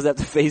he doesn't have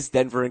to face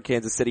Denver and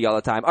Kansas City all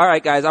the time. All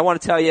right, guys, I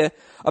want to tell you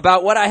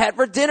about what I had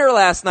for dinner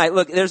last night.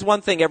 Look, there's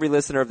one thing every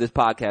listener of this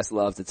podcast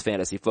loves. It's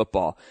fantasy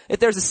football. If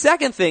there's a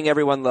second thing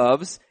everyone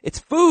loves, it's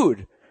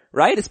food,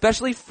 right?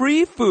 Especially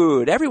free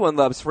food. Everyone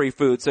loves free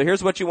food. So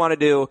here's what you want to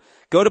do.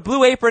 Go to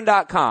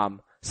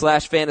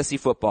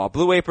blueapron.com/fantasyfootball.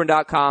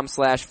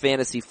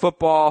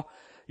 blueapron.com/fantasyfootball.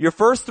 Your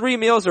first 3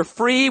 meals are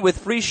free with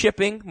free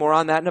shipping. More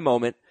on that in a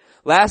moment.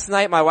 Last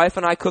night, my wife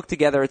and I cooked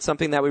together. It's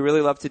something that we really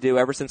love to do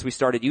ever since we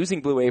started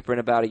using Blue Apron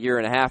about 1.5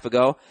 years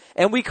ago.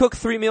 And we cook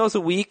 3 meals a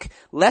week,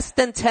 less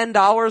than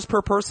 $10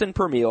 per person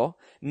per meal.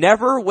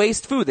 Never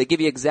waste food. They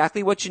give you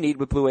exactly what you need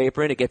with Blue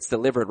Apron. It gets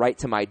delivered right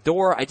to my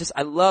door. I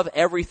love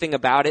everything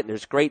about it.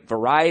 There's great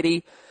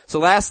variety. So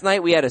last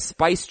night we had a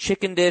spiced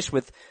chicken dish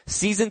with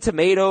seasoned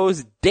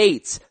tomatoes,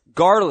 dates,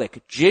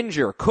 garlic,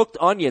 ginger, cooked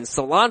onions,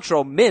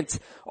 cilantro, mint,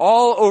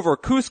 all over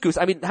couscous.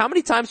 I mean, how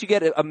many times you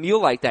get a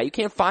meal like that? You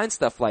can't find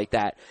stuff like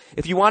that.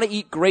 If you want to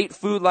eat great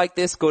food like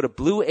this, go to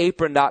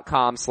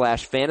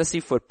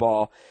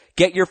blueapron.com/fantasyfootball.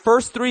 Get your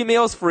first 3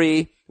 meals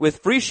free with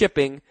free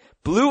shipping.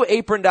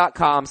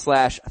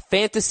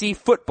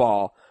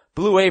 blueapron.com/fantasyfootball.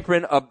 Blue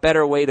Apron, a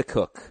better way to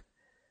cook.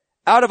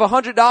 Out of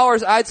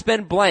 $100, I'd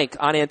spend blank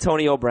on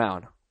Antonio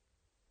Brown.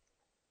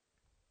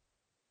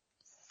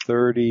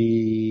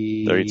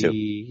 32.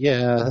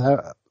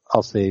 Yeah,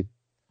 I'll say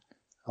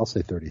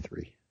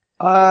 33.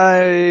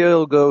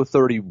 I'll go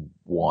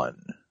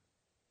 31.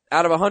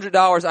 Out of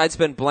 $100, I'd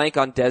spend blank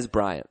on Des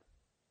Bryant.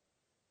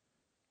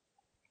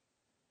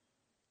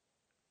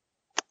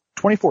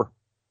 24.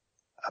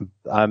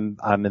 I'm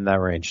in that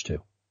range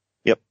too.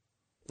 Yep.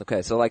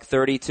 Okay, so like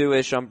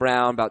 32-ish on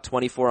Brown, about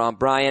 24 on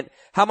Bryant.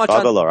 How much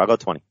I'll go lower. I'll go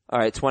 20. All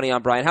right, 20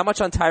 on Bryant. How much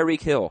on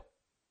Tyreek Hill?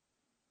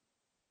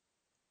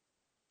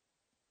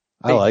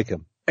 I like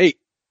him. 8.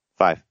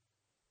 5.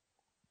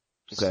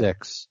 Okay.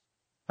 6.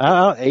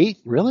 8?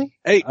 Really?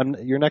 8.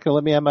 You're not going to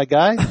let me have my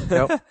guy?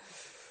 Nope.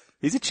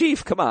 He's a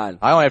Chief. Come on.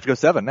 I only have to go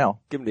 7 now.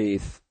 Give him to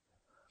Heath.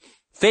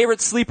 Favorite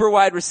sleeper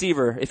wide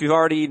receiver? If you've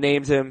already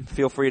named him,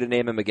 feel free to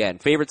name him again.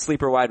 Favorite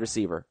sleeper wide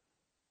receiver?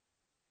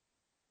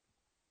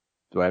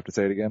 Do I have to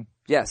say it again?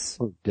 Yes.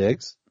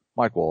 Diggs?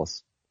 Mike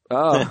Wallace.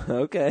 Oh,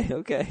 okay.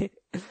 How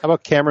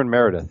about Cameron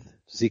Meredith?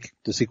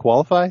 Does he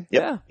qualify?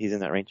 Yep. Yeah. He's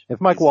in that range.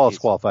 If Mike Wallace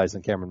qualifies,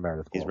 then Cameron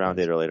Meredith qualifies. He's round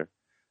 8 or later.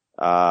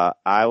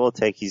 I will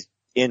take, he's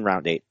in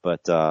round 8,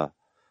 but, I've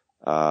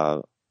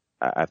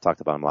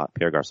talked about him a lot.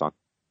 Pierre Garçon.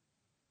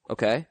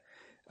 Okay.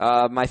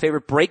 My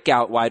favorite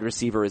breakout wide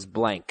receiver is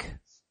blank.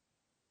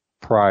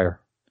 Pryor.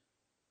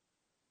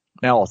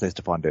 Now I'll say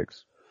Stephon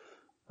Diggs.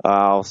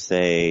 I'll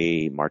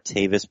say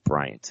Martavis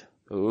Bryant.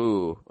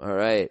 Ooh,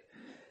 alright.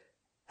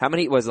 How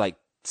many, was like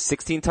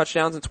 16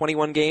 touchdowns in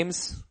 21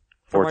 games?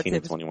 14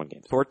 in 21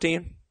 games.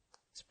 14?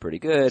 It's pretty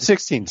good.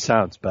 16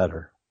 sounds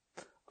better.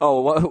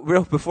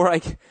 Oh, before I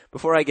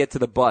get to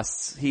the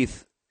busts,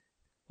 Heath,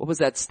 what was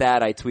that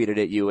stat I tweeted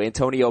at you?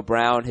 Antonio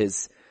Brown,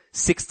 his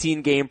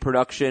 16 game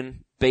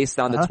production based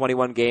on the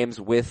 21 games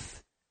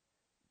with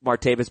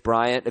Martavis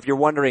Bryant. If you're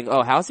wondering,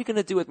 how's he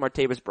gonna do with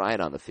Martavis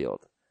Bryant on the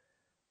field?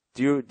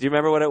 Do you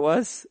remember what it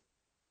was?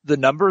 The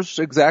numbers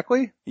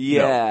exactly?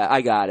 Yeah, no.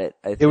 I got it.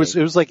 It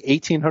was like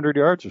 1,800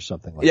 yards or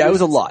something like that. Yeah, it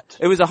was a lot.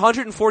 It was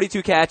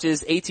 142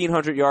 catches,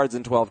 1,800 yards,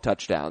 and 12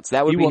 touchdowns.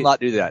 That would He will not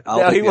do that.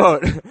 No, he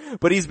won't.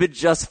 But he's been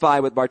just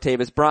fine with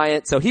Martavis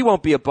Bryant, so he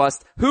won't be a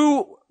bust.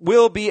 Who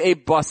will be a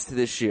bust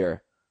this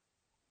year?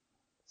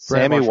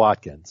 Sammy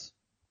Watkins.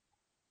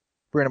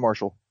 Brandon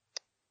Marshall.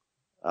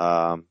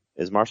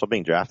 Is Marshall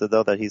being drafted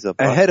though that he's a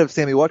bust? Ahead of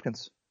Sammy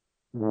Watkins.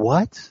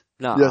 What?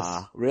 Nah.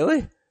 Yes.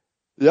 Really?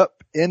 Yep.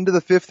 Into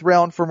the 5th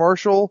round for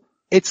Marshall.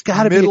 It's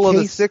gotta be middle of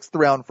the 6th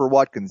round for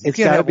Watkins. It's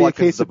gotta be a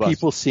case of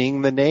people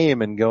seeing the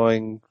name and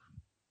going,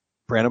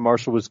 Brandon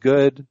Marshall was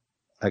good.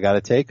 I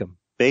gotta take him.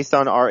 Based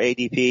on our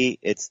ADP,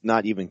 it's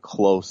not even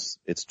close.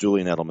 It's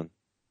Julian Edelman.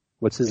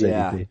 What's his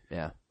ADP?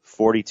 Yeah.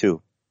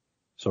 42.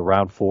 So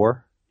round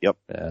 4? Yep.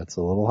 That's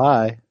a little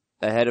high.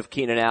 Ahead of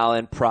Keenan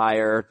Allen,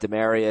 Pryor,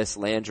 Demarius,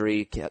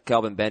 Landry,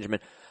 Kelvin Benjamin.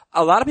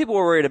 A lot of people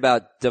were worried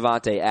about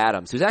Devontae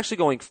Adams, who's actually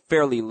going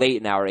fairly late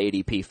in our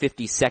ADP,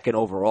 52nd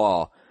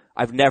overall.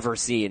 I've never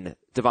seen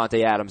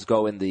Devontae Adams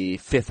go in the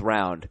 5th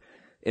round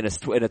in a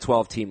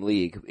 12-team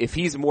league. If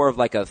he's more of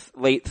like a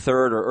late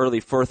 3rd or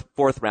early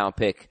 4th round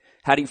pick,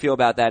 how do you feel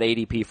about that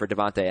ADP for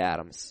Devontae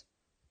Adams?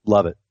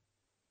 Love it.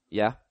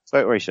 Yeah? It's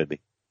right where he should be.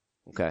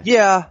 Okay.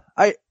 Yeah,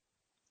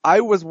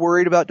 I was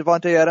worried about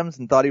Devontae Adams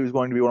and thought he was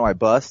going to be one of my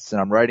busts,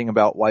 and I'm writing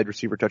about wide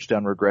receiver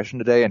touchdown regression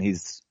today, and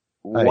he's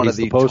one of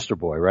the poster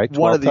boy, right?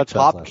 One of the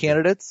top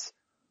candidates,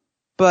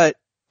 but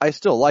I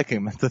still like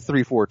him at the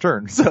 3-4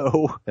 turn.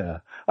 So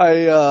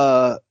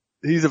yeah,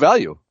 he's a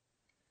value.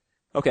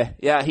 Okay.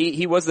 Yeah,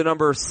 he was the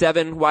number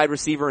 7 wide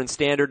receiver in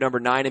standard, number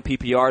 9 in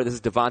PPR. This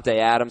is Devontae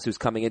Adams, who's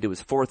coming into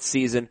his 4th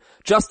season.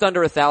 Just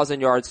under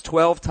 1,000 yards,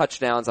 12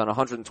 touchdowns on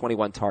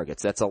 121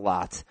 targets. That's a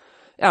lot.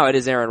 Now it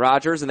is Aaron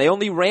Rodgers, and they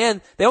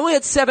only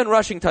had 7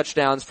 rushing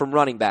touchdowns from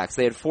running backs.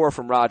 They had 4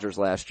 from Rodgers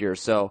last year,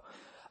 so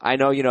I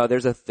know,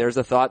 there's a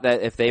thought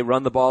that if they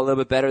run the ball a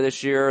little bit better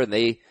this year and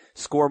they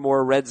score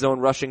more red zone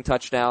rushing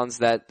touchdowns,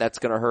 that's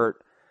gonna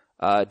hurt,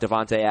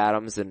 Davante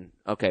Adams. And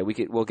okay,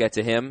 we'll get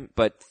to him,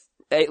 but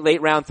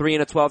late round 3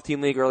 in a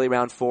 12-team league, early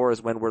round 4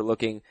 is when we're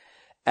looking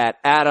at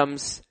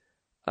Adams.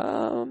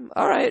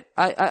 Alright.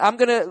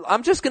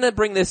 I'm just gonna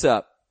bring this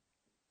up.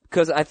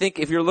 Cause I think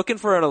if you're looking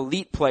for an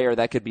elite player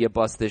that could be a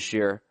bust this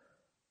year,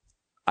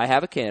 I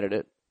have a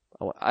candidate.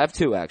 I have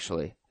 2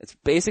 actually. It's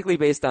basically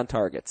based on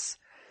targets.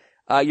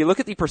 You look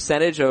at the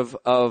percentage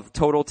of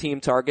total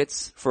team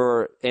targets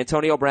for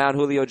Antonio Brown,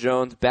 Julio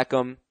Jones,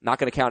 Beckham, not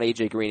gonna count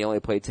AJ Green, he only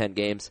played 10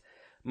 games,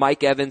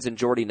 Mike Evans and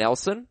Jordy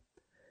Nelson.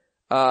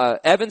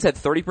 Evans had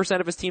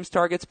 30% of his team's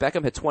targets,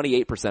 Beckham had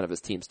 28% of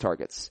his team's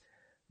targets.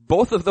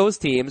 Both of those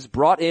teams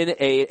brought in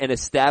an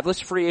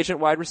established free agent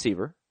wide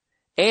receiver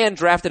and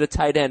drafted a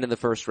tight end in the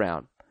first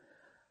round.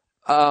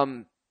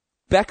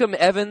 Beckham,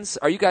 Evans,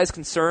 are you guys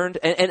concerned?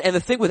 And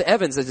the thing with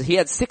Evans is he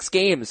had 6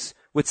 games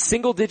with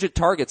single-digit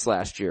targets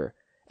last year.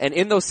 And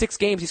in those 6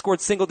 games, he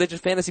scored single-digit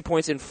fantasy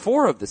points in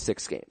 4 of the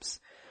 6 games.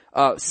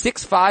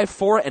 6, 5,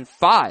 4, and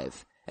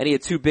 5. And he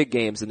had 2 big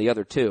games in the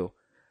other 2.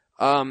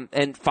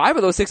 And 5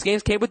 of those 6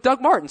 games came with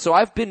Doug Martin. So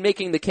I've been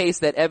making the case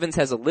that Evans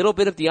has a little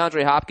bit of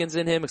DeAndre Hopkins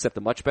in him, except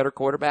a much better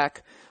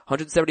quarterback.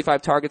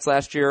 175 targets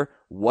last year.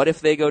 What if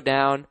they go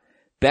down?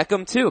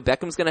 Beckham too.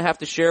 Beckham's gonna have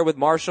to share with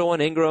Marshall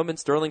and Ingram and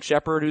Sterling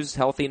Shepard, who's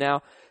healthy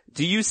now.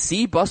 Do you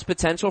see bust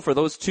potential for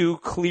those 2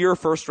 clear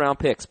first round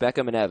picks,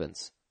 Beckham and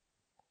Evans?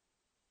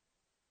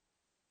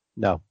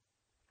 No.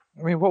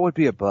 I mean, what would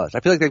be a bust? I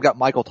feel like they've got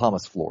Michael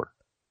Thomas floor.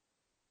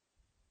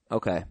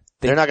 Okay.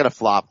 They're not going to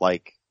flop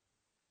like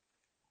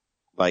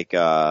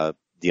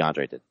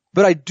DeAndre did.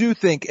 But I do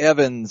think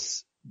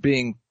Evans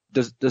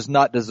does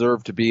not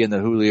deserve to be in the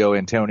Julio,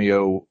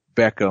 Antonio,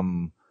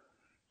 Beckham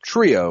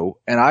trio,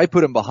 and I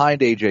put him behind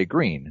AJ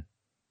Green.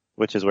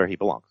 Which is where he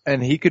belongs.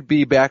 And he could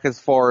be back as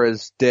far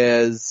as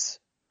Dez,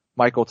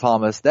 Michael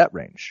Thomas, that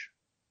range.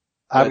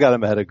 I've got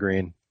him ahead of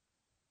Green.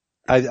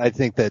 I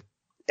think that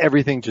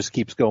everything just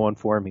keeps going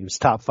for him. He was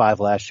top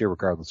 5 last year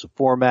regardless of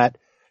format,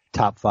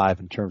 top 5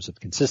 in terms of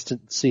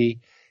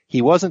consistency.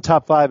 He wasn't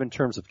top 5 in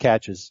terms of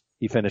catches.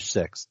 He finished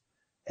 6th.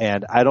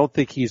 And I don't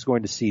think he's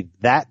going to see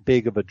that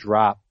big of a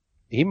drop.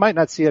 He might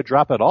not see a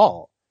drop at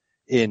all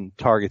in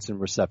targets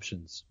and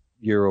receptions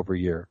year over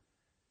year,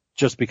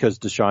 just because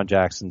Deshaun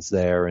Jackson's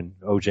there and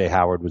O.J.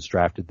 Howard was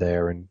drafted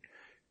there and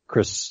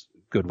Chris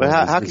Goodwin.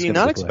 But how can you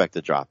not expect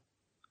a drop?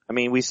 I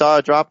mean, we saw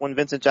a drop when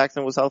Vincent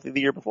Jackson was healthy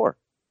the year before.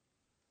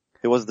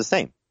 It wasn't the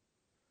same.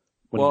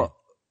 Well,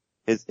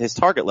 his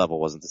target level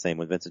wasn't the same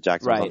when Vincent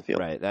Jackson was on the field.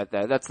 Right.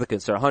 That's the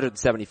concern.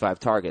 175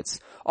 targets.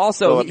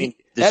 Also,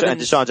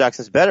 Deshaun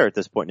Jackson's better at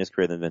this point in his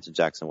career than Vincent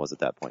Jackson was at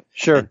that point.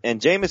 Sure. And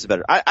Jameis is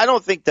better. I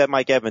don't think that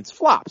Mike Evans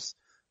flops,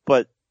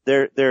 but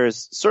there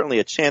is certainly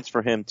a chance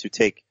for him to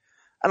take,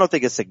 I don't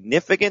think a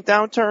significant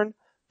downturn,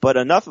 but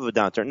enough of a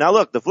downturn. Now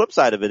look, the flip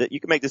side of it, you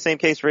can make the same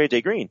case for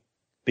AJ Green,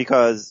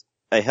 because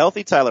a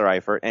healthy Tyler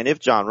Eifert, and if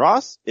John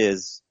Ross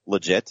is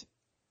legit,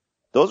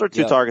 those are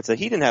 2 targets that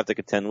he didn't have to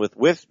contend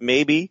with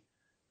maybe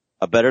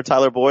a better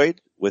Tyler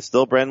Boyd, with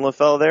still Brandon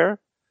LaFell there.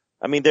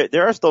 I mean,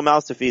 there are still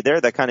mouths to feed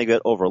there that kind of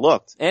get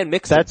overlooked. And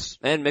Mixon.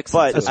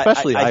 But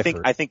especially I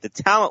think the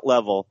talent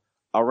level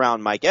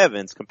around Mike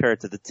Evans compared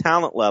to the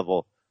talent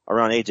level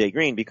around AJ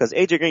Green, because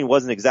AJ Green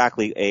wasn't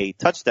exactly a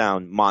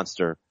touchdown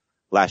monster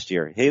last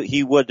year.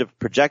 He would have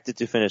projected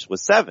to finish with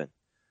 7.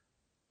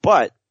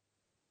 But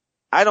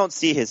I don't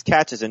see his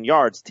catches and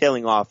yards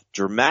tailing off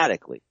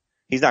dramatically.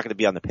 He's not going to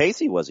be on the pace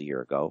he was a year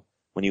ago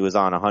when he was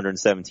on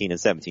 117 and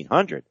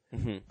 1700.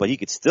 Mm-hmm. But he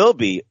could still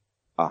be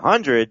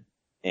 100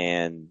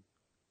 and,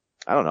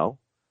 I don't know,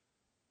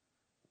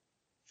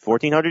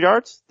 1,400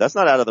 yards? That's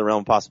not out of the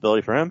realm of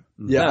possibility for him.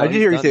 Yeah, I did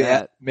hear you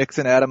say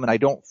Mixon, Adam, and I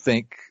don't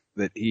think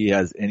that he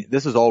has any.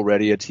 This is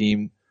already a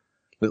team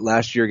that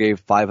last year gave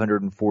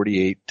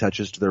 548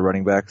 touches to their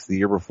running backs. The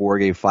year before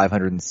gave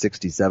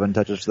 567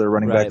 touches to their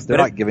running backs. They're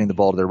not giving the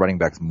ball to their running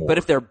backs more. But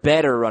if they're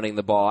better running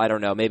the ball, I don't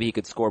know, maybe he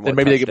could score more touchdowns.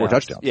 Then maybe they get more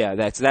touchdowns. Yeah,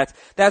 that's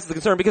the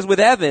concern, because with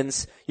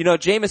Evans,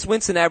 Jameis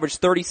Winston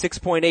averaged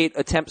 36.8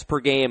 attempts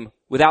per game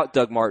without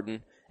Doug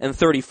Martin and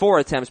 34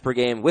 attempts per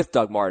game with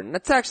Doug Martin.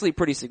 That's actually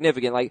pretty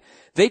significant. Like,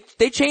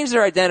 they changed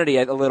their identity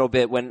a little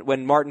bit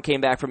when Martin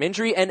came back from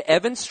injury, and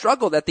Evans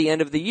struggled at the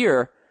end of the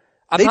year.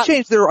 They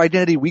changed their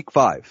identity week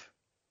 5.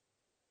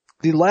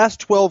 The last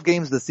 12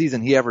 games of the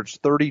season, he averaged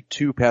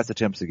 32 pass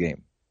attempts a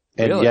game.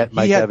 And yet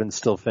Mike Evans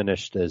still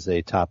finished as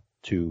a top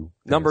 2.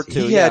 Number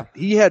 2,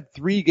 He had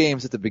 3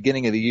 games at the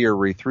beginning of the year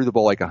where he threw the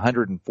ball like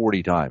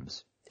 140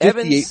 times.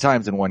 58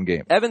 times in one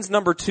game. Evans'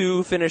 number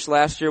 2 finish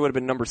last year would have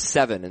been number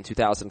 7 in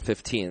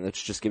 2015,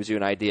 which just gives you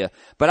an idea.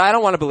 But I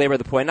don't want to belabor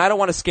the point, and I don't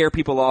want to scare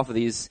people off of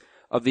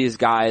these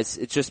guys.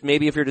 It's just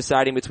maybe if you're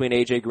deciding between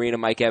AJ Green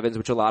and Mike Evans,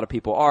 which a lot of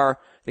people are,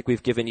 I think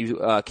we've given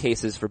you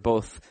cases for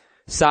both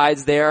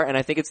sides there, and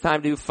I think it's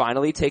time to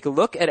finally take a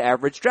look at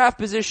average draft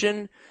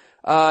position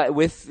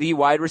with the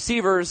wide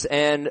receivers,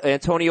 and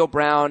Antonio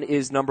Brown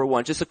is number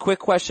 1. Just a quick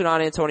question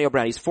on Antonio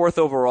Brown. He's 4th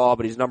overall,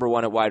 but he's number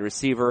 1 at wide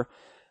receiver.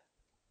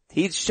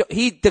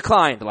 he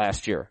declined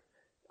last year.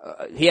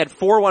 He had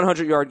 4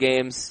 100-yard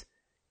games.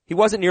 He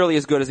wasn't nearly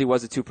as good as he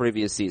was the 2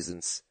 previous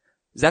seasons.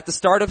 Is that the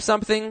start of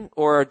something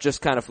or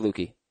just kind of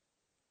fluky?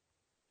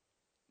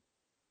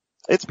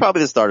 It's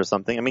probably the start of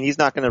something. I mean, he's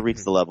not going to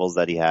reach the levels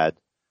that he had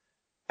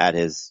at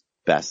his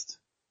best,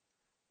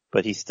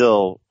 but he's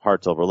still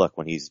hard to overlook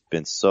when he's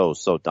been so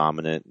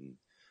dominant, and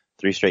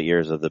 3 straight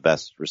years of the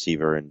best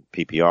receiver in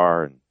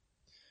PPR and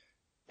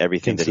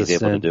everything that he's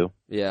able to do.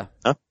 Yeah.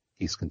 Huh?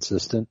 He's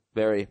consistent.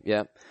 Very,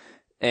 yeah.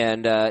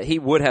 And, he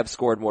would have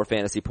scored more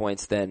fantasy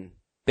points than,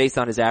 based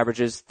on his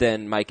averages,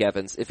 than Mike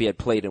Evans if he had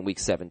played in week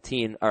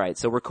 17. Alright,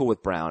 so we're cool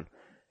with Brown.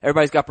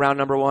 Everybody's got Brown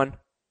number 1?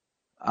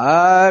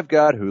 I've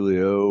got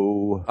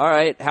Julio.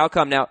 Alright, how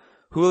come now?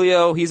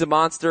 Julio, he's a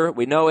monster.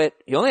 We know it.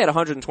 He only had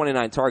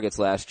 129 targets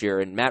last year,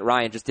 and Matt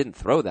Ryan just didn't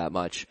throw that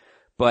much.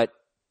 But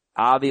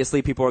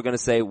obviously people are going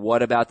to say,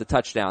 what about the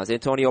touchdowns?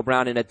 Antonio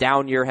Brown in a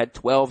down year had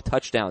 12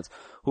 touchdowns.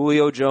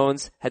 Julio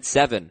Jones had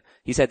 7.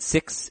 He's had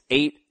 6,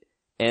 8,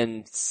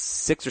 and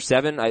 6 or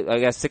 7. I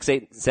guess 6,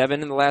 8, and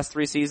 7 in the last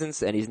 3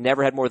 seasons, and he's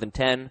never had more than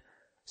 10.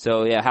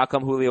 So yeah, how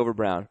come Julio over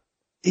Brown?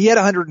 He had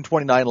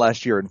 129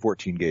 last year in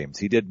 14 games.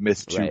 He did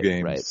miss 2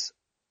 games.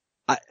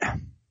 Right.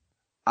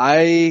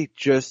 I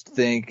just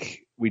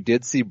think we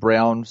did see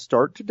Brown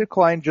start to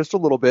decline just a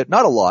little bit,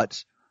 not a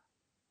lot.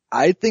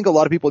 I think a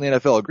lot of people in the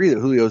NFL agree that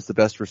Julio is the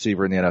best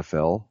receiver in the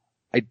NFL.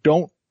 I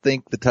don't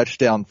think the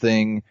touchdown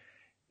thing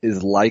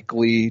is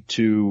likely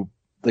to,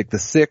 like, the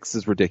 6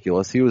 is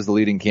ridiculous. He was the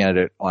leading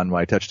candidate on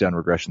my touchdown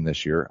regression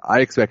this year.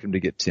 I expect him to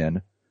get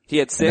 10. He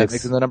had 6. That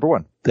makes him the number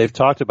 1. They've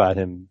talked about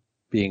him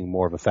being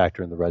more of a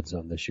factor in the red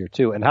zone this year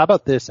too. And how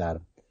about this,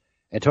 Adam?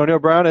 Antonio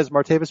Brown has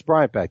Martavis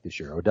Bryant back this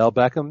year. Odell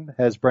Beckham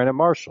has Brandon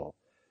Marshall.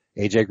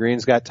 AJ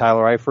Green's got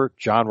Tyler Eifert.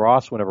 John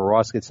Ross, whenever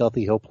Ross gets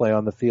healthy, he'll play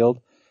on the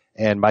field.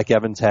 And Mike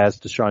Evans has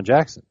Deshaun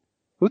Jackson.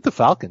 Who'd the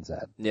Falcons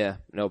at? Yeah,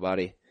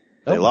 nobody.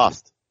 They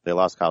lost. They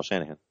lost Kyle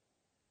Shanahan,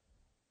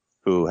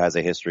 who has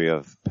a history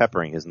of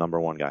peppering his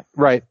number 1 guy.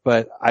 Right,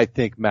 but I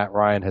think Matt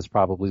Ryan has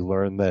probably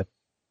learned that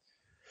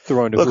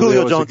throwing to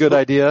Julio is a good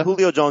idea.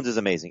 Julio Jones is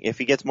amazing. If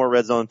he gets more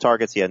red zone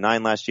targets, he had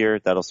 9 last year,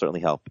 that'll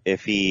certainly help.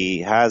 If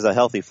he has a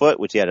healthy foot,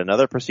 which he had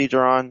another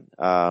procedure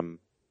on,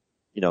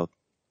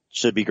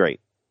 should be great.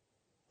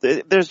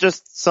 There's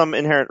just some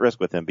inherent risk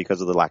with him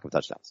because of the lack of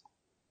touchdowns.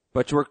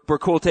 But we're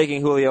cool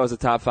taking Julio as a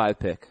top 5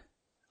 pick.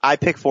 I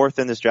pick 4th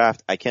in this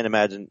draft. I can't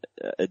imagine,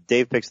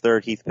 Dave picks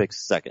 3rd, Heath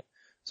picks 2nd.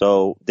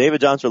 So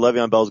David Johnson or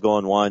Le'Veon Bell's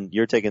going 1.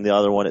 You're taking the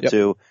other one at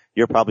 2.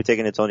 You're probably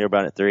taking Antonio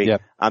Brown at 3.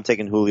 Yep. I'm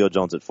taking Julio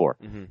Jones at 4.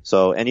 Mm-hmm.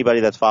 So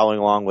anybody that's following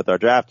along with our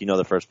draft, you know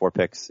the first 4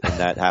 picks in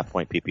that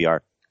half-point PPR.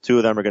 2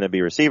 of them are going to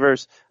be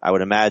receivers. I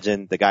would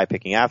imagine the guy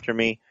picking after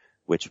me,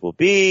 which will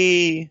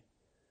be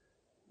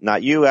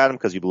not you, Adam,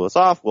 because you blew us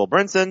off, Will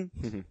Brinson.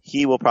 Mm-hmm.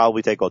 He will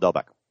probably take Odell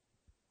Beckham.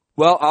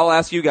 Well, I'll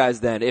ask you guys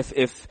then.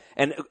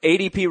 And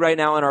ADP right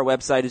now on our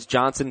website is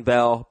Johnson,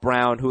 Bell,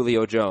 Brown,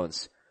 Julio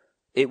Jones.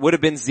 It would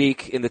have been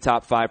Zeke in the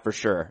top 5 for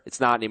sure. It's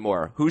not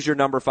anymore. Who's your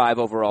number 5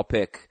 overall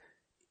pick?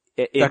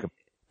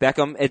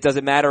 Beckham. It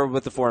doesn't matter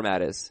what the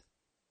format is.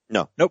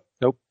 No. Nope.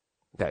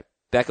 Okay.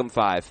 Beckham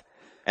 5.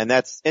 And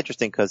that's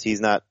interesting because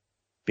he's not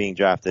being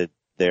drafted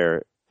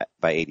there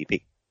by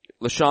ADP.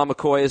 LaShawn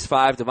McCoy is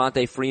 5.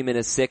 Devontae Freeman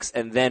is 6.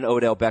 And then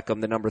Odell Beckham,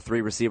 the number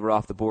 3 receiver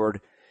off the board,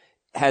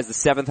 has the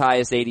 7th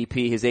highest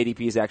ADP. His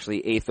ADP is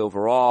actually 8th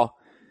overall.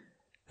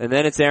 And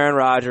then it's Aaron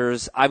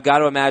Rodgers. I've got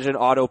to imagine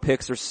auto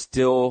picks are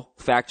still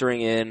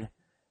factoring in,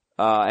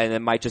 and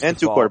it might just and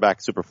default. 2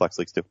 quarterback super flex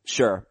leagues too.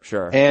 Sure.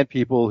 And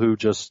people who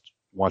just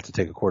want to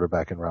take a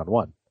quarterback in round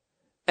 1.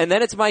 And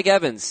then it's Mike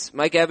Evans.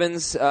 Mike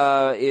Evans,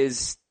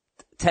 is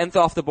 10th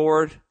off the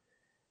board.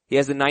 He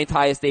has the 9th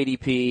highest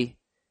ADP.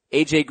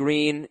 AJ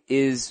Green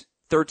is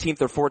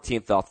 13th or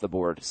 14th off the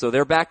board. So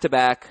they're back to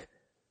back.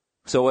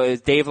 So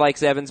is Dave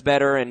likes Evans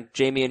better and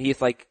Jamie and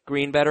Heath like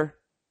Green better?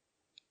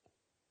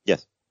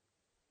 Yes.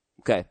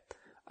 Okay.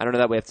 I don't know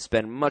that we have to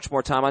spend much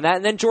more time on that.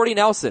 And then Jordy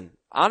Nelson.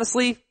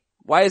 Honestly,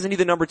 why isn't he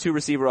the number 2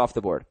 receiver off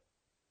the board?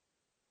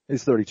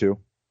 He's 32.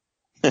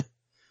 I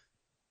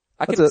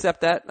can accept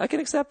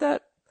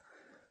that.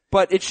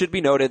 But it should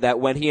be noted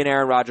that when he and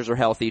Aaron Rodgers are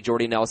healthy,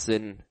 Jordy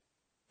Nelson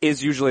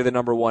is usually the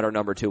number 1 or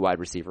number 2 wide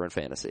receiver in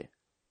fantasy.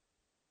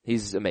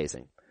 He's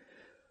amazing.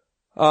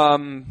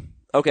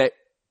 Okay.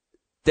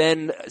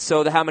 Then,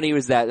 so how many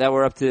was that? That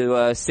we're up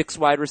to 6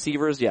 wide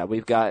receivers? Yeah,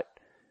 we got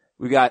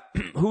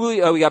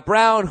Julio, we got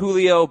Brown,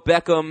 Julio,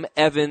 Beckham,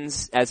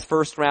 Evans as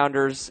first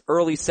rounders,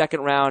 early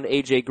second round,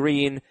 AJ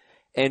Green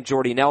and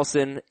Jordy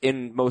Nelson.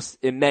 In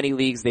many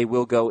leagues, they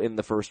will go in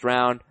the first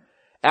round.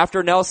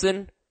 After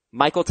Nelson,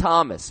 Michael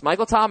Thomas.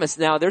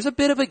 Now there's a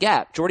bit of a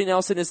gap. Jordy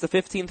Nelson is the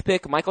 15th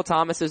pick. Michael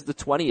Thomas is the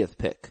 20th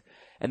pick.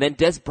 And then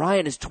Des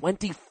Bryant is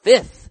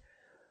 25th.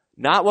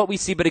 Not what we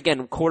see, but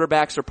again,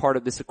 quarterbacks are part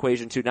of this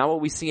equation too. Not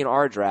what we see in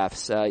our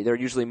drafts. There are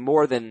usually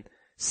more than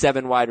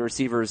 7 wide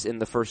receivers in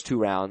the first 2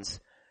 rounds.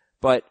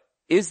 But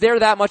is there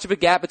that much of a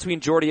gap between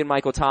Jordy and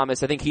Michael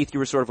Thomas? I think, Heath, you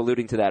were sort of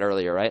alluding to that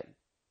earlier, right?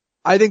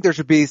 I think there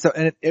should be some,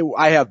 and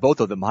I have both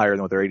of them higher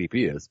than what their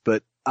ADP is,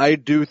 but I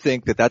do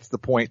think that that's the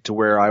point to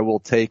where I will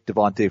take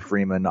Devontae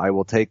Freeman, I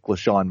will take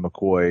LaShawn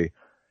McCoy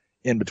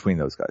in between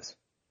those guys.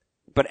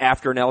 But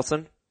after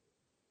Nelson?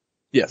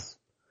 Yes.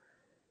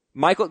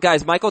 Michael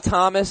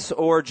Thomas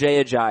or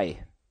Jay Ajayi?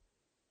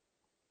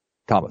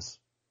 Thomas.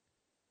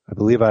 I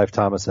believe I have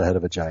Thomas ahead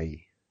of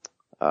Ajayi.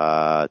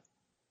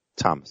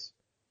 Thomas.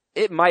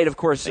 It might, of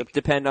course,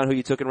 depend on who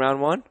you took in round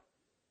 1.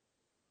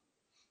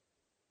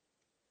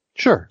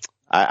 Sure.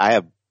 I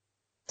have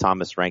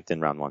Thomas ranked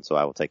in round 1, so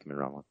I will take him in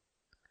round 1.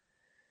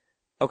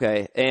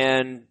 Okay,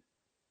 and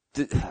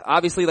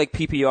obviously like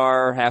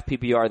PPR, half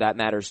PPR, that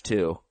matters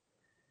too.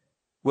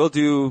 We'll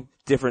do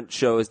different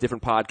shows,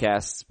 different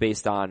podcasts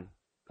based on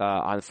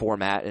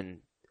format and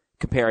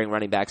comparing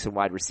running backs and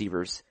wide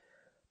receivers.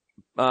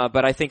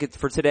 But I think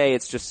for today,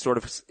 it's just sort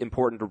of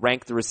important to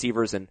rank the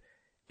receivers and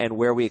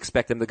where we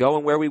expect them to go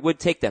and where we would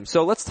take them.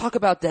 So let's talk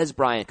about Dez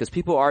Bryant, because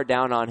people are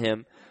down on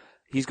him.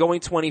 He's going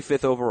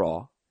 25th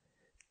overall.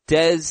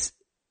 Dez,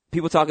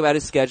 people talk about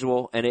his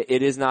schedule, and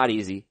it is not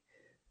easy.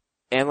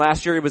 And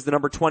last year he was the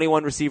number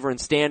 21 receiver in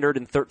standard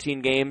in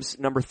 13 games,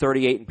 number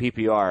 38 in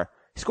PPR.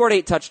 He scored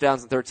 8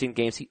 touchdowns in 13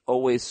 games. He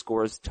always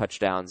scores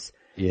touchdowns.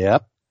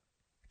 Yep.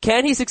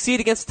 Can he succeed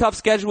against a tough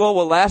schedule?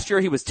 Well, last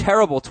year he was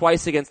terrible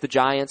twice against the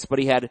Giants, but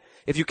he had,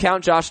 if you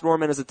count Josh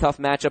Norman as a tough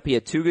matchup, he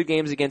had 2 good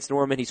games against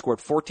Norman. He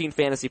scored 14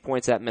 fantasy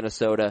points at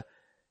Minnesota.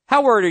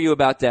 How worried are you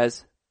about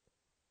Dez?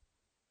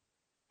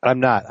 I'm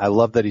not. I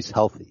love that he's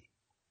healthy.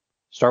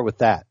 Start with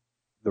that.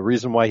 The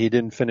reason why he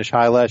didn't finish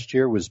high last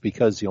year was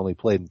because he only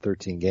played in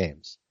 13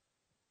 games.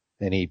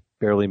 And he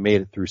barely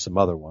made it through some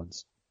other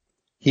ones.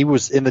 He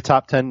was in the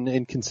top 10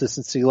 in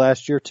consistency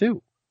last year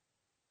too.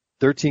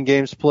 13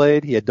 games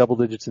played, he had double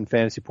digits in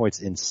fantasy points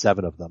in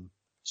 7 of them.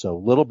 So a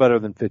little better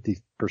than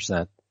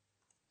 50%.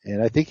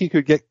 And I think he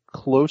could get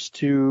close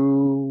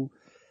to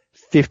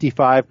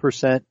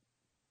 55%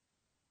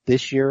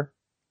 this year,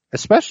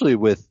 especially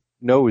with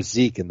no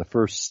Zeke in the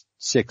first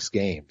 6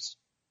 games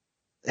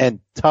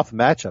and tough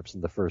matchups in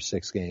the first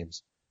 6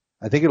 games.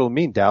 I think it'll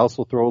mean Dallas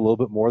will throw a little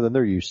bit more than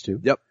they're used to.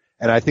 Yep.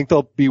 And I think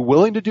they'll be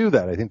willing to do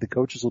that. I think the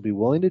coaches will be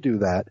willing to do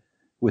that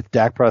with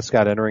Dak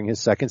Prescott entering his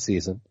second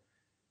season.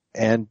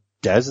 And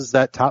Dez is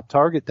that top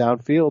target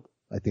downfield.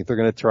 I think they're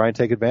going to try and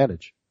take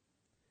advantage.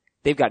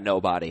 They've got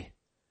nobody.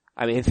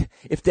 I mean,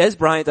 if Dez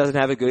Bryant doesn't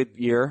have a good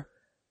year,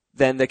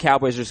 then the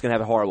Cowboys are just going to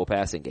have a horrible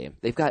passing game.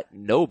 They've got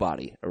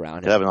nobody around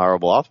him. They have a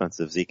horrible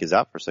offense if Zeke is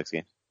out for 6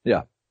 games.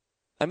 Yeah.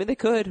 I mean, they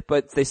could,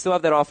 but they still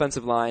have that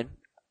offensive line.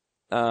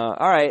 All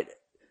right.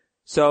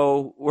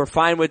 So we're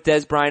fine with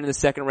Dez Bryant in the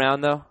second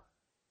round, though?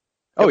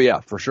 Oh yeah,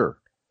 for sure.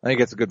 I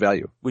think it's a good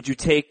value. Would you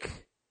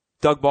take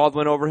Doug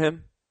Baldwin over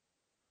him?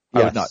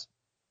 I would not.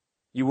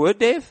 You would,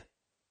 Dave?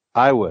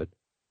 I would.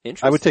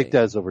 Interesting. I would take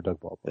Dez over Doug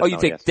Baldwin. Oh, you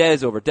take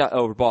Dez over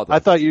Baldwin. I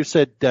thought you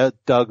said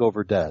Doug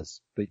over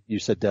Dez, but you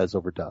said Dez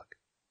over Doug.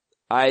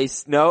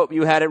 No,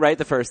 you had it right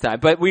the first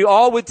time. But we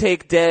all would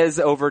take Dez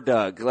over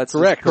Doug. Let's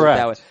correct.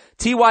 That way.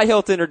 T.Y.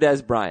 Hilton or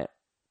Dez Bryant?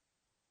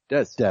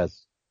 Dez.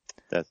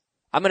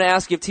 I'm going to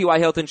ask you if T.Y.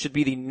 Hilton should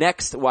be the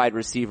next wide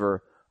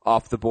receiver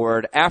off the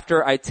board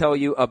after I tell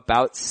you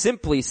about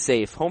Simply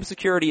Safe. Home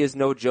security is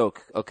no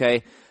joke,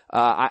 okay?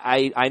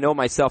 I know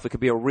myself it could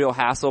be a real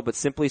hassle, but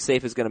Simply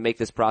Safe is going to make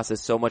this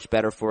process so much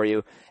better for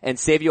you and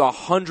save you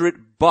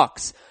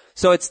 $100.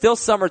 So it's still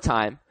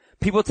summertime.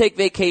 People take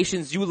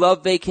vacations. You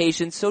love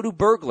vacations. So do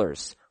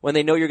burglars when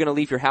they know you're going to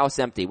leave your house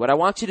empty. What I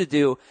want you to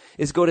do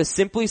is go to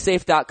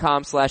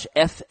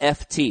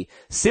simplysafe.com/FFT.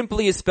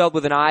 Simply is spelled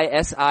with an I,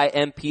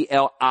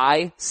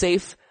 S-I-M-P-L-I,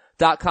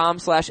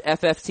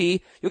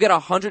 safe.com/FFT. You'll get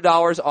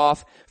 $100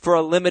 off for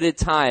a limited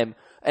time.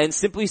 And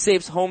Simply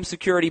Safe's home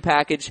security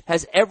package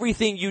has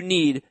everything you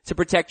need to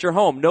protect your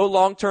home. No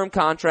long-term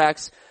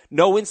contracts,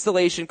 no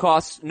installation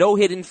costs, no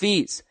hidden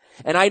fees.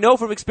 And I know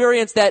from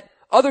experience that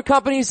other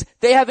companies,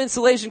 they have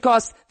installation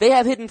costs, they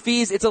have hidden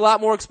fees. It's a lot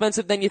more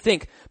expensive than you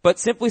think. But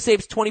Simply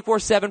Safe's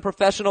 24/7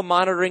 professional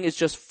monitoring is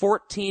just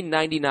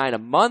 $14.99 a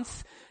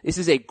month. This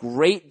is a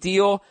great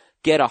deal.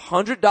 Get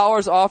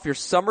 $100 off your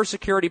summer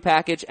security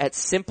package at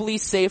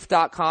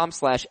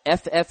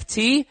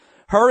simplysafe.com/FFT.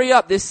 Hurry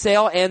up. This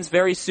sale ends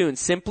very soon.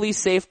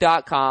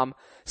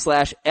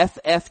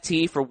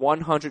 simplysafe.com/FFT for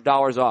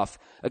 $100 off.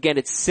 Again,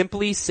 it's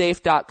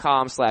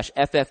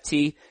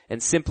simplysafe.com/FFT,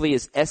 and Simply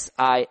is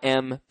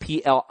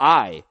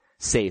SIMPLI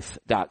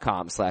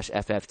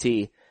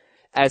safe.com/FFT.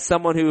 As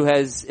someone who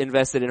has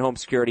invested in home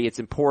security, it's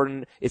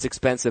important, it's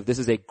expensive. This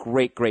is a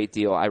great, great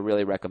deal. I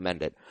really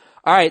recommend it.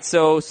 All right,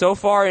 so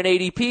far in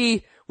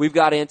ADP, we've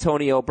got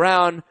Antonio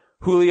Brown,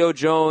 Julio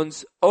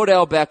Jones,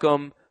 Odell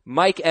Beckham,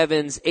 Mike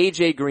Evans,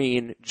 AJ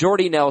Green,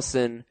 Jordy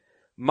Nelson,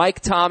 Mike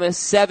Thomas,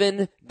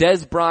 7,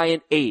 Dez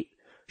Bryant, 8.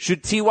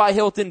 Should T.Y.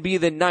 Hilton be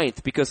the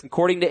 9th? Because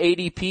according to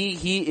ADP,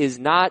 he is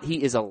not.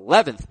 He is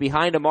 11th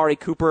behind Amari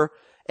Cooper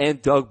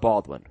and Doug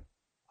Baldwin.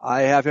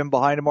 I have him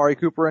behind Amari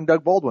Cooper and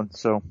Doug Baldwin,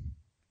 so.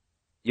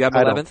 You have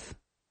him 11th,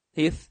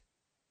 Heath?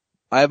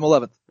 I have him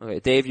 11th.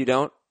 Okay, Dave, you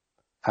don't?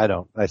 I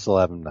don't. I still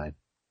have him 9.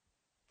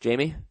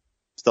 Jamie?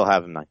 Still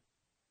have him 9.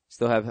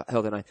 Still have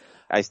Hilton.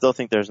 I still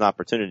think there's an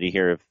opportunity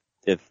here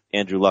if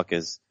Andrew Luck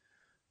is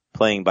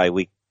playing by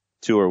week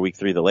 2 or week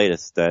 3 the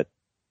latest, that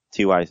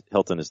T.Y.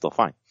 Hilton is still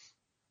fine.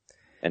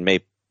 And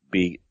may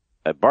be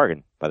a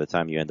bargain by the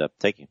time you end up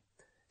taking him.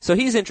 So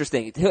he's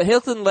interesting.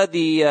 Hilton led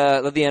the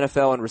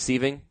NFL in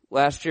receiving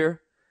last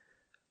year.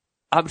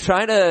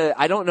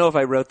 I don't know if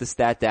I wrote the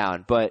stat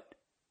down, but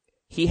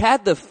he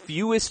had the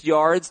fewest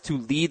yards to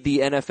lead the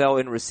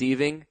NFL in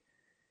receiving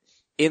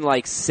in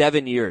like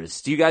 7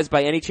 years. Do you guys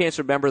by any chance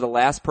remember the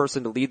last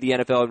person to lead the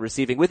NFL in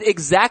receiving with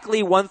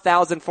exactly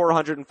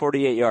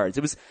 1,448 yards?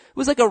 It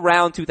was like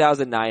around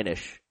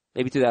 2009-ish,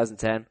 maybe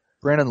 2010.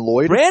 Brandon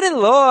Lloyd? Brandon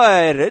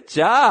Lloyd, good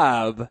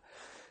job.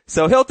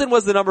 So Hilton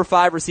was the number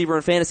 5 receiver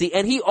in fantasy,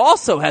 and he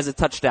also has a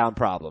touchdown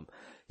problem.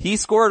 He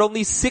scored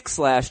only 6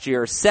 last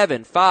year,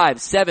 7,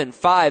 5, 7,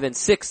 5, and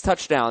 6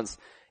 touchdowns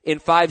in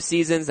 5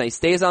 seasons. Now he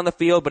stays on the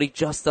field, but he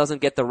just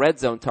doesn't get the red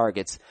zone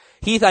targets.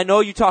 Heath, I know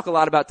you talk a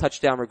lot about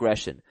touchdown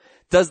regression.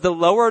 Does the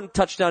lower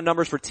touchdown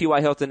numbers for T.Y.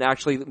 Hilton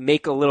actually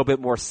make a little bit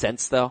more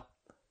sense though?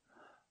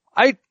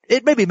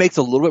 It maybe makes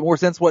a little bit more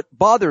sense. What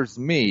bothers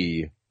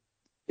me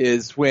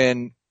is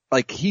when,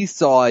 like, he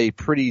saw a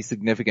pretty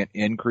significant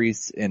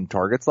increase in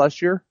targets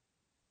last year.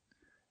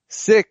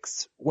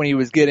 6 when he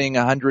was getting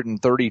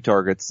 130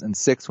 targets and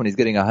 6 when he's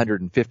getting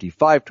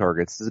 155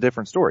 targets is a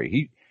different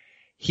story.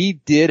 He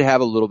did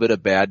have a little bit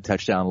of bad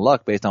touchdown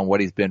luck based on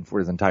what he's been for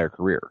his entire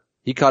career.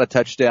 He caught a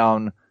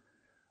touchdown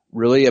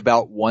really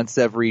about once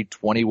every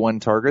 21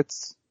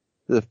 targets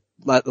the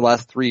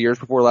last 3 years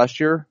before last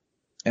year,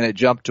 and it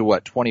jumped to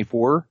what,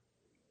 24?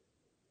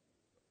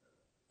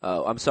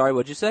 Oh, I'm sorry,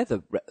 what'd you say?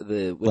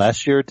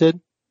 Last year it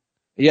did?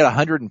 He had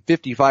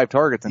 155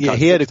 targets and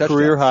he had a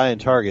career high in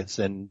targets,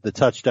 and the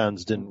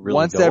touchdowns didn't really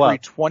once go every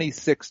up.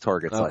 26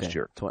 targets last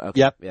year. Okay.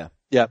 Yep. Yeah.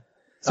 Yep.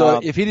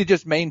 So if he'd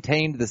just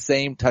maintained the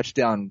same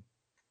touchdown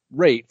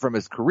rate from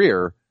his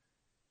career,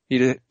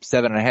 he'd hit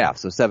 7.5,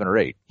 so 7 or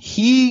 8.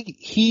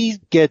 He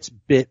gets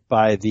bit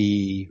by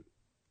the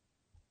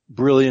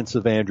brilliance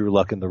of Andrew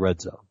Luck in the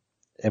red zone.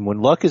 And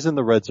when Luck is in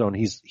the red zone,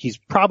 it's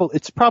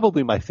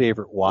probably my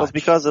favorite watch. Well, it's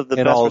because of the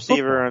best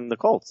receiver in the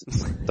Colts.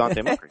 It's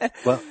Dante Montgomery.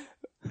 Well,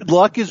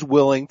 Luck is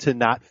willing to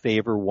not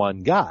favor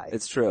one guy.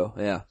 It's true,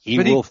 yeah. He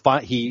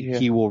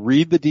will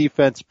read the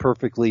defense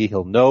perfectly.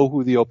 He'll know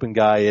who the open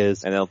guy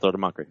is. And he'll throw to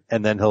Montgomery.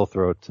 And then he'll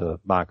throw it to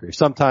Montgomery.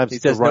 Sometimes he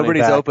says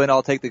nobody's open,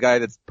 I'll take the guy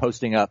that's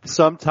posting up.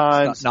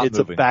 Sometimes it's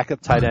a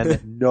backup tight end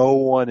that no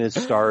one is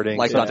starting.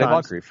 Like Dante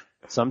Moncrief.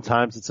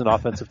 Sometimes it's an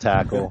offensive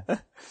tackle.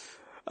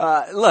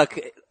 Look,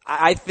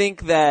 I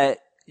think that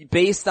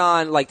based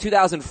on like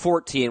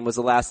 2014 was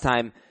the last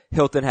time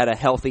Hilton had a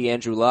healthy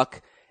Andrew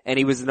Luck, and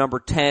he was the number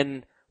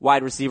 10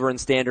 wide receiver in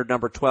standard,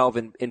 number 12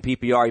 in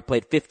PPR. He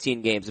played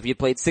 15 games. If he had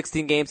played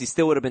 16 games, he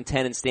still would have been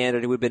 10 in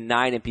standard. He would have been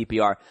 9 in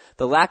PPR.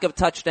 The lack of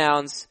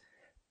touchdowns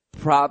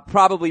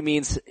probably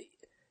means,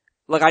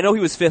 like, I know he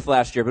was 5th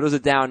last year, but it was a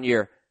down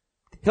year.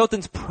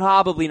 Hilton's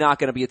probably not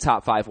going to be a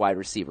top 5 wide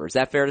receiver. Is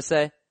that fair to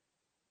say?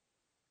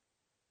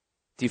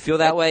 Do you feel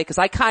that way? Because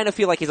I kind of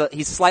feel like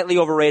he's slightly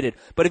overrated.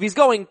 But if he's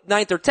going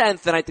 9th or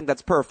 10th, then I think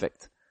that's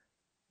perfect.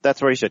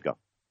 That's where he should go.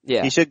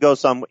 Yeah. He should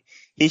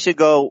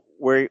go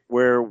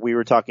where we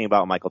were talking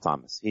about Michael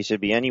Thomas. He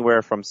should be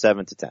anywhere from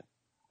 7 to 10.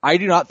 I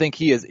do not think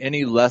he is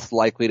any less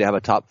likely to have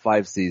a top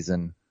 5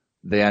 season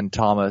than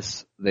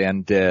Thomas,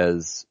 than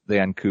Dez,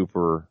 than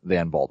Cooper,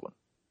 than Baldwin.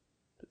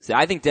 See,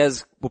 I think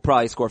Dez will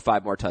probably score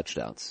 5 more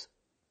touchdowns.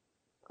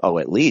 Oh,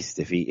 at least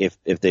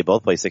if they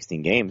both play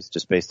 16 games,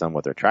 just based on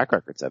what their track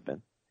records have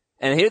been.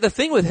 And here, the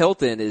thing with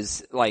Hilton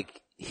is,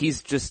 like,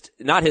 he's just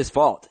not his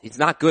fault. He's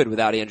not good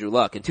without Andrew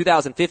Luck. In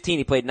 2015,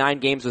 he played 9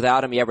 games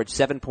without him. He averaged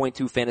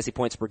 7.2 fantasy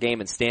points per game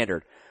in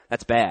standard.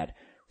 That's bad.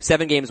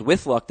 7 games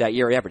with Luck that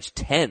year, he averaged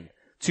 10.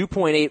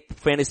 2.8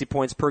 fantasy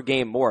points per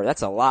game more.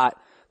 That's a lot.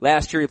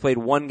 Last year, he played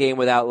 1 game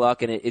without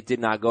Luck, and it did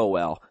not go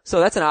well.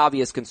 So that's an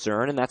obvious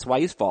concern, and that's why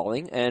he's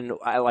falling. And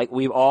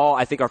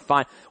I think are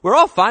fine. We're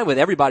all fine with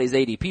everybody's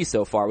ADP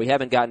so far. We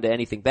haven't gotten to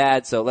anything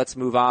bad, so let's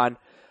move on.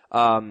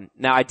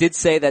 Now I did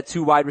say that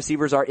 2 wide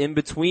receivers are in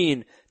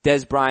between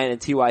Dez Bryant and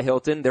T.Y.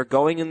 Hilton. They're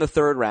going in the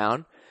 3rd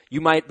round.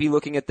 You might be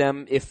looking at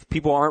them, if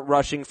people aren't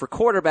rushing for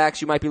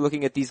quarterbacks, you might be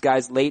looking at these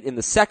guys late in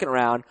the 2nd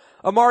round.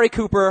 Amari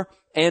Cooper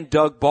and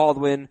Doug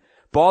Baldwin.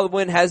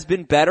 Baldwin has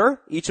been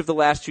better each of the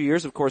last 2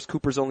 years. Of course,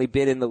 Cooper's only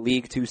been in the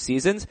league 2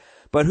 seasons.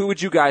 But who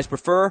would you guys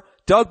prefer?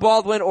 Doug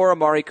Baldwin or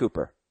Amari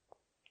Cooper?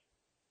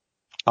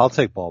 I'll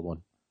take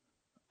Baldwin.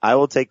 I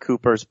will take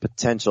Cooper's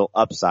potential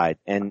upside.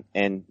 And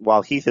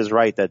while Heath is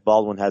right that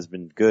Baldwin has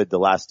been good the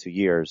last 2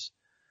 years,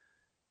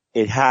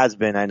 it has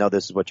been, I know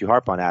this is what you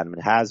harp on, Adam,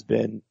 it has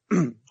been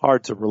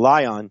hard to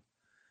rely on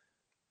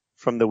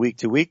from the week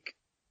to week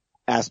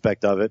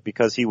aspect of it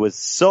because he was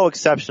so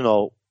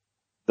exceptional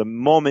the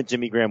moment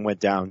Jimmy Graham went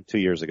down 2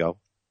 years ago.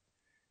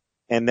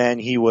 And then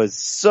he was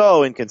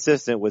so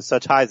inconsistent with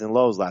such highs and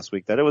lows last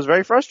week that it was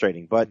very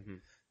frustrating. But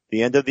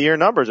the end of the year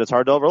numbers, it's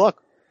hard to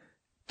overlook.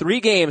 3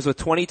 games with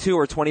 22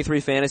 or 23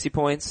 fantasy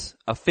points,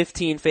 a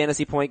 15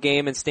 fantasy point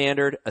game in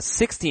standard, a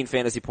 16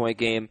 fantasy point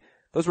game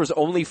Those were his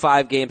only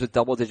 5 games with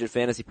double-digit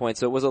fantasy points,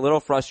 so it was a little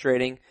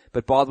frustrating,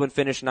 but Baldwin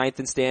finished 9th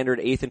in standard,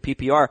 8th in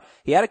PPR.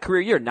 He had a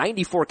career year,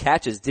 94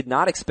 catches, did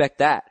not expect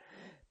that.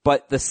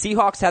 But the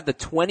Seahawks had the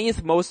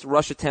 20th most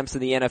rush attempts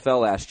in the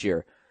NFL last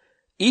year.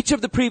 Each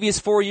of the previous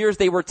 4 years,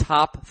 they were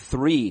top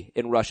 3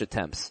 in rush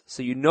attempts.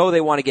 So you know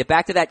they want to get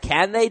back to that.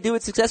 Can they do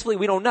it successfully?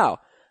 We don't know.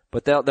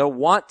 But they'll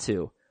want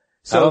to.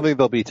 So, I don't think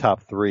they'll be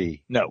top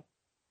 3. No.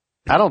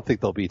 I don't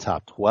think they'll be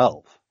top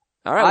 12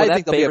 all right, well, I that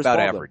think they'll be favors about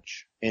Baldwin.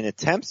 average. In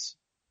attempts?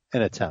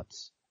 in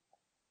attempts.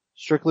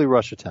 Strictly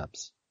rush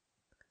attempts.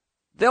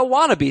 They'll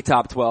want to be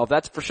top 12,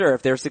 that's for sure.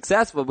 If they're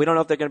successful, we don't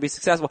know if they're going to be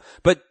successful.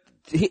 But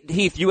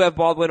Heath, you have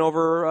Baldwin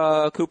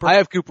over Cooper? I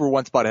have Cooper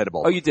one spot ahead of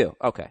Oh, Baldwin. you do?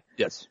 Okay.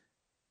 Yes.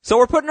 So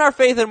we're putting our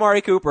faith in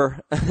Amari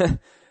Cooper.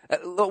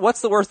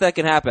 What's the worst that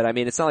can happen? I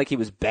mean, it's not like he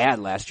was bad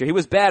last year. He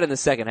was bad in the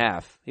second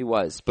half. He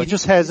was. But he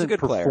just he's a hasn't good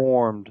player.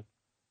 performed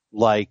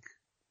like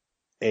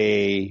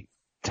a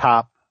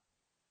top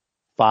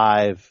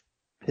 5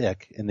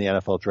 pick in the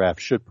NFL draft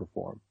should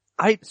perform.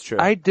 It's true.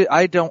 I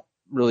don't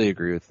really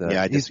agree with that.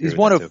 Yeah, I he's disagree with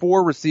one that of too.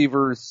 4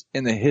 receivers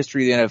in the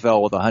history of the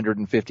NFL with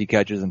 150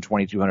 catches and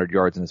 2,200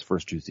 yards in his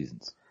first 2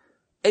 seasons.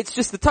 It's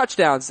just the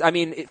touchdowns. I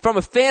mean, from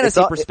a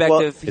fantasy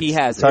perspective, he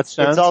has it.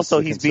 touchdowns. It's also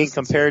It's the he's being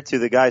consistency. compared to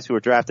the guys who were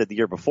drafted the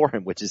year before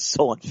him, which is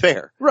so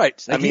unfair.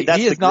 Right. I mean, that's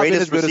he has the not been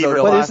greatest as good as receiver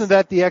Odell But last- isn't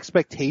that the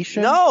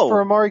expectation No.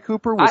 for Amari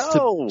Cooper was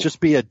No. to just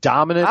be a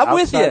dominant I'm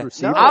with outside you.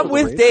 receiver? I'm for the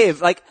with Raiders?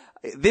 Dave. Like,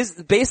 this,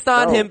 based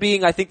on No. him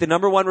being, I think, the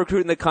number 1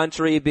 recruit in the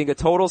country, being a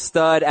total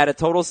stud at a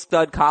total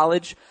stud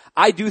college,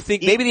 I do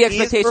think maybe the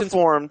expectations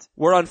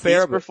were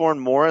unfair, He's but,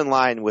 performed more in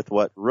line with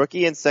what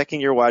rookie and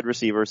second year wide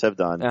receivers have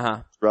done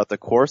throughout the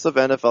course of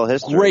NFL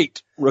history.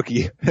 Great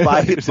rookie.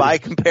 by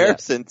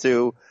comparison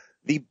to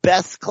the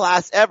best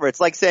class ever.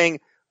 It's like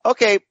saying,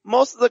 okay,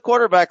 most of the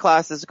quarterback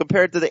classes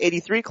compared to the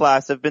 83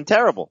 class have been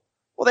terrible.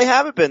 Well, they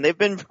haven't been. They've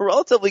been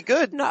relatively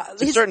good No,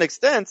 to certain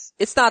extents.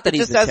 it's not that It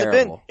he's just hasn't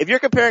terrible. been. If you're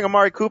comparing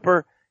Amari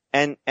Cooper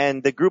and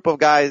the group of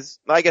guys,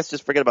 I guess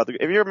just forget about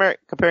if you're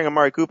comparing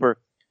Amari Cooper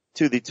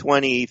to the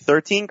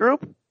 2013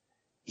 group,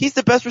 he's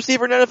the best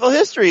receiver in NFL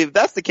history, if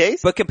that's the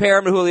case. But compare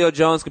him to Julio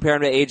Jones, compare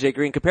him to AJ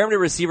Green, compare him to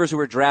receivers who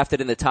were drafted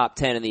in the top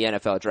 10 in the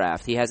NFL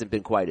draft. He hasn't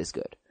been quite as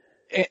good.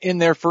 In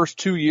their first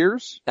 2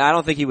 years? I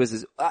don't think he was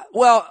as,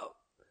 well,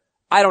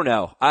 I don't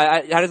know.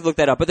 I had to look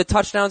that up. But the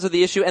touchdowns are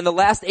the issue. And the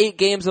last 8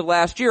 games of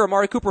last year,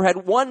 Amari Cooper had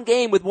 1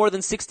 game with more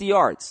than 60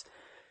 yards.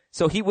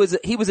 So he was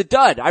a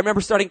dud. I remember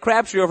starting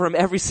Crabtree over him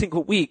every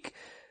single week.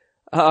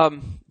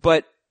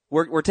 But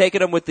we're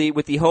taking him with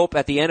the hope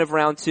at the end of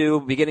round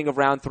 2, beginning of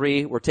round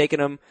 3. We're taking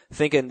him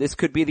thinking this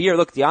could be the year.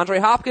 Look, DeAndre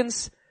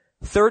Hopkins,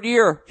 3rd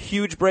year,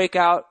 huge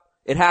breakout.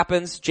 It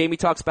happens. Jamie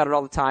talks about it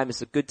all the time.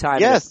 It's a good time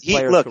in a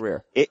player's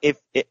career. If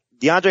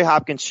DeAndre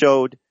Hopkins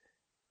showed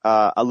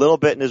a little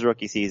bit in his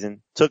rookie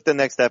season, took the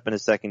next step in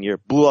his second year,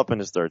 blew up in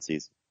his 3rd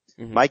season.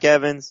 Mm-hmm. Mike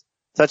Evans,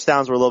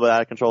 touchdowns were a little bit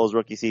out of control his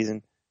rookie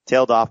season,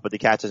 tailed off, but the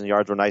catches and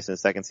yards were nice in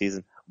his 2nd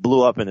season,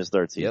 blew up in his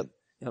 3rd season.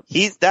 Yep.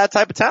 He's that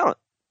type of talent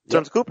in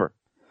terms of Cooper.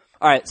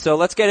 All right, so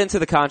let's get into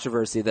the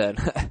controversy then.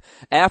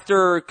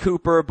 After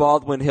Cooper,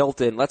 Baldwin,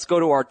 Hilton, let's go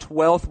to our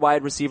 12th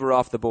wide receiver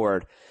off the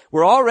board.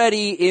 We're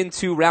already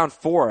into round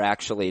 4,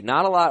 actually.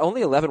 Not a lot,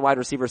 only 11 wide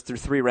receivers through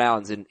 3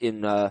 rounds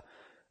in our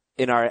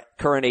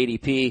current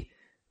ADP.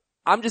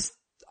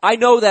 I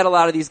know that a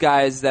lot of these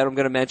guys that I'm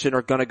going to mention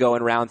are going to go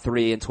in round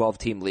 3 in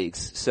 12-team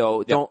leagues.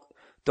 So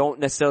don't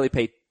necessarily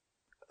pay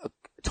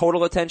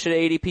total attention to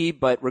ADP,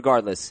 but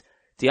regardless,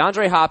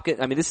 DeAndre Hopkins,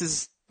 I mean, this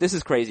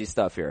is crazy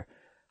stuff here.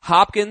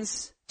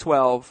 Hopkins,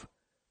 12,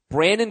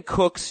 Brandon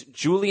Cooks,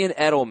 Julian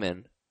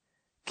Edelman,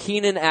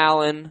 Keenan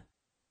Allen,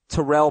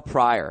 Terrell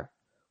Pryor.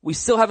 We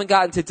still haven't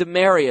gotten to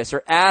Demarius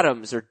or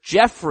Adams or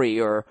Jeffrey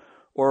or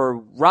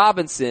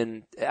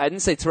Robinson. I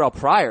didn't say Terrell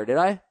Pryor, did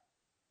I?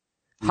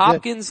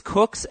 Hopkins,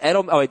 Cooks,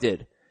 Edelman. Oh, I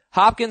did.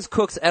 Hopkins,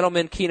 Cooks,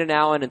 Edelman, Keenan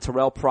Allen, and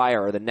Terrell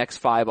Pryor are the next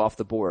 5 off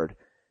the board.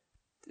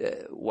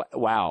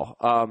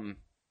 Wow.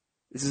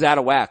 This is out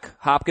of whack.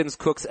 Hopkins,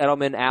 Cooks,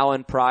 Edelman,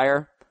 Allen,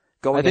 Pryor.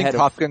 I think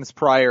Hopkins,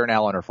 Pryor, and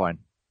Allen are fine.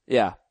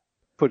 Yeah.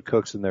 Put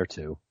Cooks in there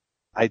too.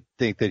 I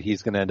think that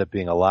he's going to end up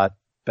being a lot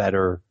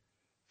better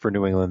for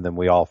New England than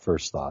we all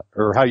first thought,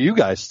 or how you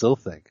guys still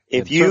think.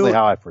 Certainly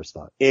how I first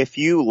thought. If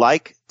you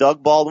like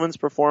Doug Baldwin's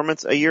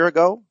performance a year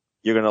ago,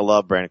 you're going to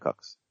love Brandon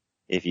Cooks.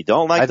 If you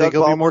don't like I think Doug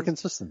he'll Baldwin, be more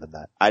consistent than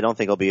that. I don't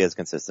think he'll be as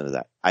consistent as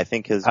that. I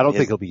think I don't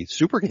think he'll be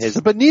super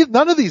consistent, but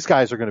none of these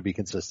guys are going to be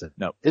consistent.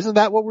 No. Isn't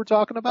that what we're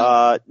talking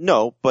about?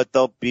 No, but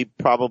they'll be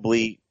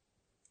probably,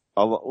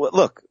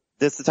 look,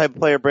 this is the type of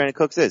player Brandon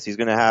Cooks is. He's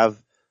going to have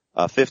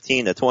a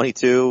 15, a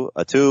 22,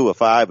 a 2, a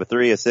 5, a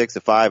 3, a 6,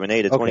 a 5, an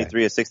 8, a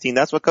 23, a 16.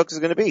 That's what Cooks is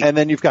going to be. And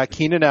then you've got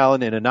Keenan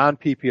Allen in a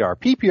non-PPR.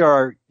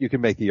 PPR, you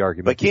can make the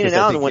argument. But Keenan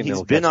Allen, when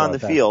he's been on the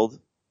field,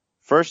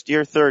 1st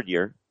year, 3rd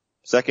year,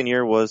 2nd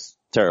year was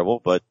terrible,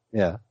 but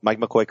yeah, Mike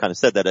McCoy kind of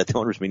said that at the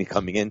owners meeting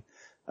coming in,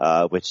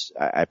 which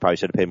I probably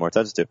should have paid more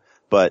attention to.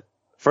 But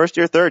 1st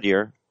year, 3rd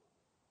year,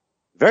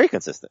 very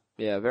consistent.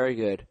 Yeah, very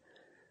good.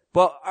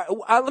 Well,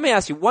 let me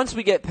ask you, once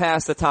we get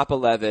past the top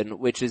 11,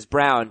 which is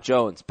Brown,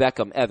 Jones,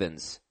 Beckham,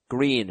 Evans,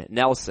 Green,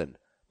 Nelson,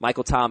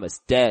 Michael Thomas,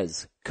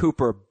 Dez,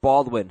 Cooper,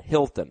 Baldwin,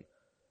 Hilton.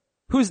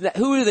 Who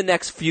are the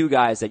next few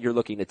guys that you're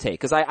looking to take?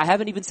 Because I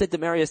haven't even said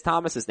Demaryius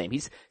Thomas's name.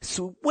 He's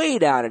way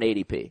down in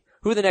ADP.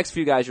 Who are the next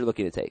few guys you're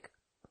looking to take?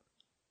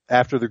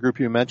 After the group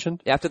you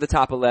mentioned? After the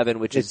top 11,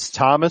 which It's is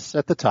Thomas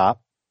at the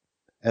top.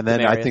 And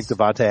then I think Demaryius.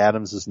 Devontae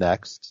Adams is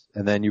next.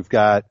 And then you've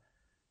got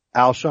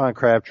Alshon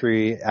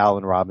Crabtree,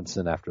 Allen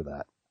Robinson after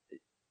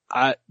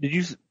that.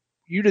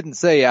 You didn't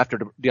say after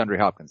DeAndre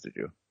Hopkins, did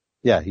you?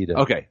 Yeah, he did.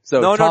 Okay. So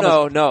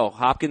No.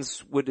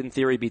 Hopkins would in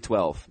theory be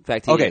 12. In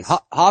fact, he is.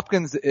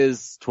 Hopkins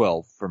is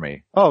 12 for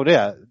me. Oh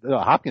yeah, no,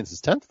 Hopkins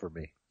is 10th for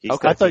me. He's I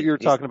 13. thought you were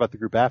talking about the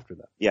group after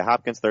that. Yeah,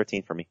 Hopkins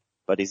 13 for me,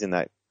 but he's in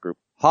that group.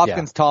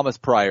 Hopkins, Thomas,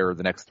 Pryor,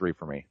 the next three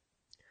for me.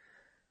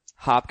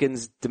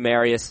 Hopkins,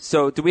 Demaryius.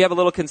 So do we have a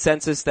little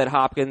consensus that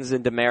Hopkins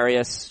and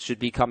Demaryius should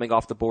be coming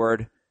off the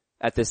board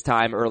at this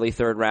time, early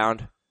third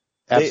round?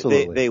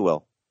 Absolutely. They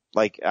will.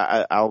 Like,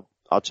 I'll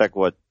check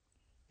what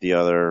the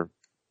other,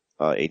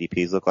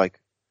 ADPs look like.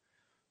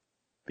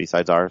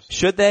 Besides ours.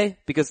 Should they?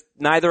 Because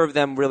neither of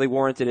them really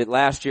warranted it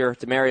last year.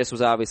 Demaryius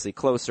was obviously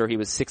closer. He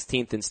was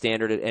 16th in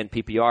standard and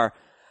PPR.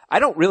 I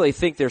don't really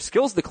think their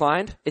skills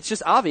declined. It's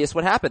just obvious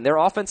what happened. Their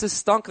offenses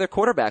stunk. Their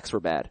quarterbacks were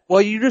bad.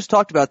 Well, you just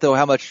talked about though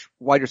how much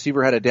wide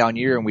receiver had a down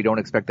year and we don't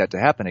expect that to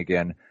happen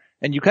again.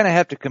 And you kind of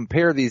have to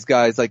compare these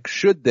guys like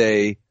should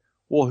they?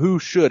 Well, who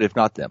should if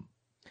not them?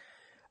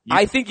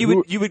 I think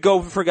you would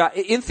go for guy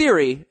in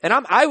theory, and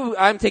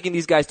I'm taking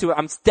these guys too.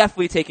 I'm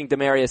definitely taking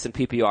Demaryius in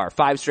PPR,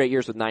 5 straight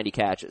years with 90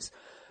 catches.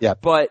 Yeah.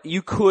 But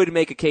you could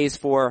make a case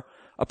for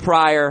a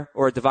Pryor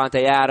or a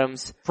Devontae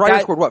Adams.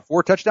 Pryor scored what,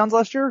 4 touchdowns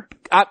last year?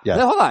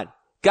 Yeah. Hold on.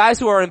 Guys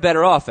who are in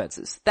better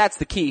offenses. That's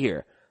the key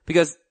here.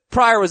 Because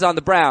Pryor was on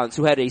the Browns,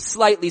 who had a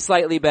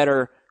slightly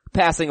better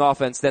passing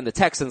offense than the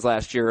Texans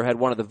last year, who had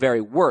one of the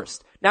very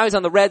worst. Now he's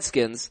on the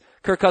Redskins.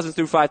 Kirk Cousins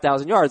threw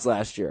 5,000 yards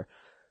last year.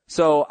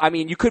 So, I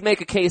mean, you could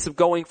make a case of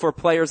going for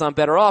players on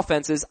better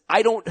offenses.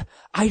 I don't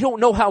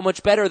know how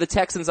much better the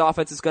Texans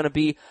offense is going to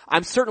be.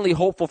 I'm certainly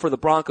hopeful for the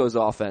Broncos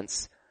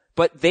offense,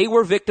 but they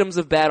were victims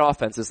of bad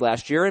offenses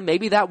last year, and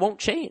maybe that won't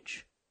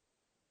change.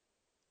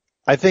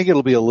 I think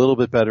it'll be a little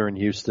bit better in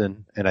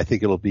Houston, and I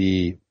think it'll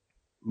be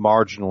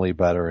marginally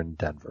better in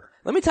Denver.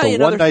 Let me tell you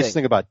one another nice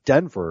thing about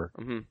Denver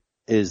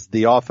is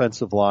the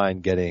offensive line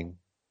getting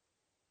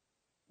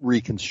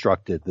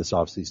reconstructed this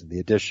offseason. The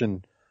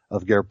addition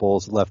of Garrett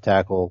Bowles at left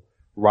tackle,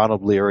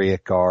 Ronald Leary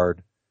at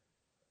guard.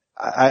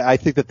 I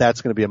think that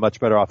that's going to be a much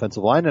better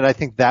offensive line, and I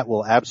think that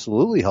will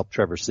absolutely help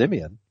Trevor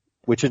Siemian,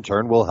 which in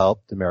turn will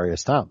help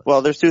Demaryius Thomas.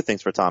 Well, there's 2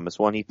 things for Thomas.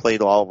 One, he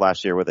played all of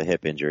last year with a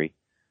hip injury,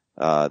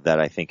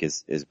 that I think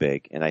is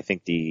big. And I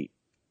think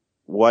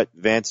what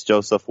Vance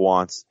Joseph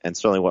wants and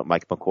certainly what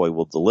Mike McCoy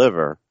will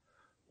deliver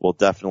will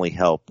definitely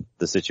help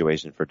the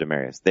situation for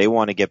Demaryius. They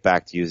want to get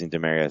back to using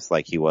Demaryius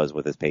like he was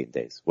with his Peyton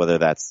days, whether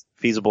that's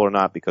feasible or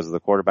not because of the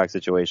quarterback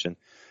situation.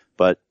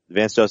 But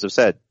Vance Joseph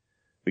said,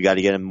 we got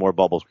to get him more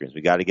bubble screens. We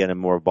got to get him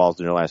more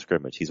balls in the line of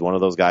scrimmage. He's one of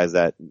those guys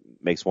that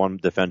makes one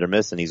defender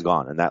miss and he's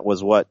gone. And that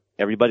was what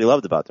everybody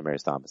loved about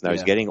Demaryius Thomas. Now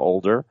he's getting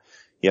older.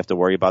 You have to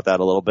worry about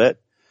that a little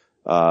bit.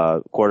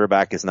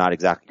 Quarterback is not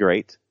exactly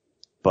great,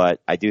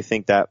 but I do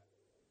think that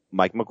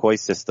Mike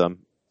McCoy's system,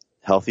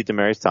 healthy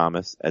Demaryius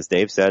Thomas, as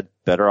Dave said,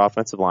 better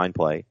offensive line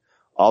play.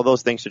 All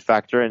those things should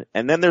factor in.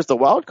 And then there's the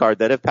wild card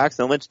that if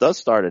Paxton Lynch does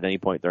start at any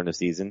point during the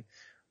season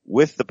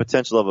with the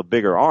potential of a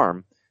bigger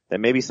arm,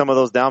 then maybe some of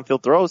those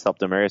downfield throws help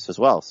Demaryius as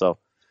well. So,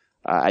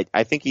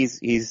 I think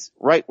he's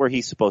right where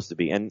he's supposed to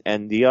be.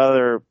 And the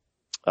other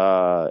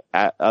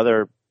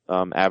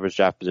average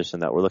draft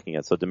position that we're looking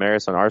at. So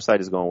Demaryius on our side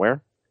is going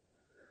where?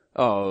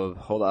 Oh,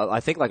 hold on. I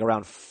think like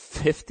around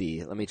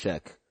 50. Let me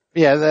check.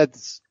 Yeah,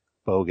 that's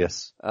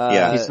bogus.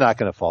 Yeah. He's not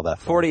going to fall that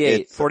far.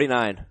 48,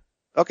 49.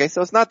 Okay,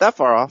 so it's not that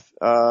far off.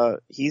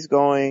 He's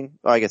going,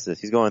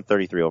 he's going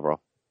 33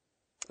 overall.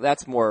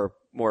 That's more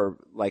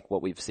like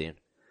what we've seen.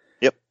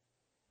 Yep.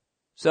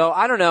 So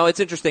I don't know. It's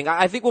interesting.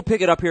 I think we'll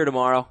pick it up here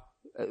tomorrow.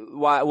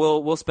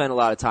 We'll spend a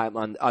lot of time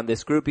on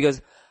this group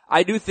because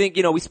I do think,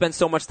 we spend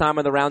so much time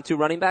on the round 2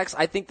 running backs.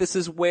 I think this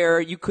is where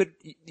you could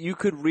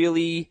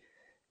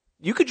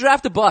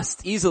draft a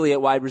bust easily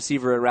at wide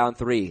receiver at round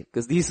 3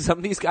 because some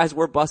of these guys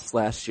were busts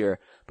last year,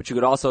 but you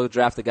could also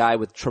draft a guy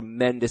with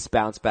tremendous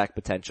bounce back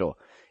potential.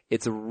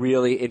 It's a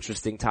really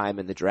interesting time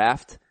in the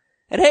draft.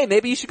 And hey,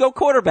 maybe you should go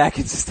quarterback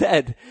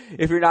instead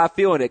if you're not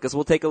feeling it, because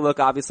we'll take a look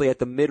obviously at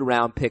the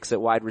mid-round picks at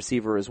wide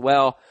receiver as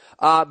well.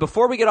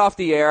 Before we get off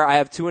the air, I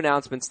have 2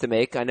 announcements to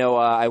make. I know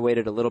I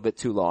waited a little bit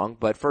too long,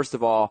 but first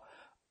of all,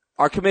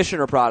 our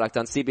commissioner product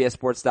on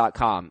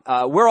CBSSports.com.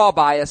 We're all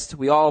biased.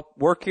 We all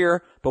work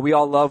here, but we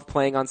all love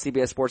playing on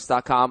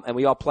CBSSports.com, and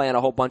we all play in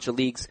a whole bunch of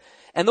leagues.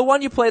 And the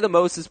one you play the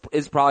most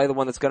is probably the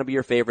one that's going to be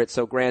your favorite,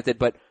 so granted,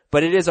 but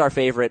it is our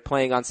favorite,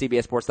 playing on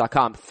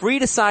CBSSports.com. Free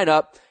to sign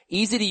up,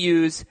 easy to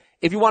use,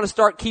 if you want to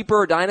start keeper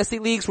or dynasty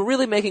leagues, we're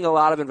really making a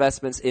lot of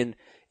investments in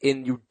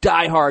you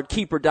diehard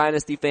keeper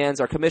dynasty fans.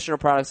 Our commissioner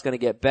product is going to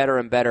get better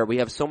and better. We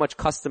have so much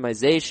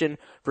customization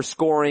for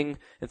scoring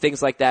and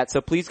things like that. So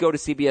please go to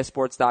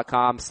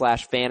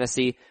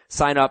cbssports.com/fantasy.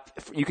 Sign up.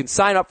 You can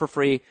sign up for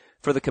free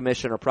for the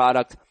commissioner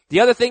product.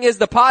 The other thing is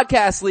the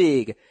podcast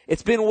league.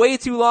 It's been way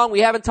too long.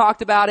 We haven't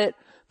talked about it,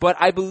 but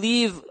I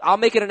believe I'll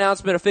make an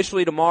announcement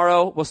officially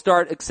tomorrow. We'll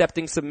start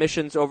accepting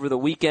submissions over the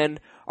weekend.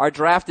 Our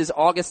draft is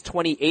August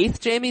 28th,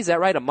 Jamie. Is that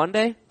right? A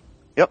Monday?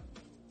 Yep.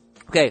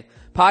 Okay.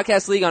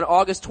 Podcast League on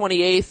August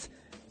 28th.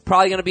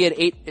 Probably going to be at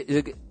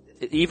 8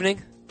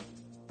 evening.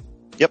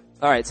 Yep.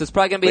 All right. So it's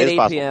probably going to be Late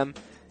at as 8 p.m.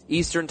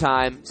 Eastern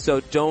time.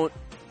 So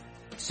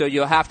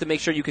you'll have to make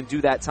sure you can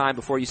do that time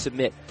before you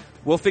submit.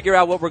 We'll figure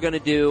out what we're going to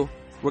do.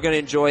 We're going to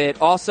enjoy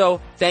it.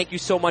 Also, thank you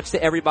so much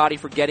to everybody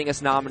for getting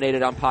us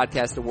nominated on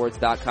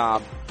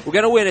podcastawards.com. We're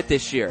going to win it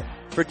this year.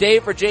 For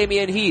Dave, for Jamie,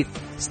 and Heath,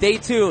 stay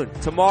tuned.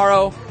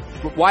 Tomorrow,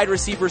 wide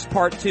receivers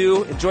part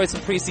 2. Enjoy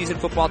some preseason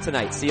football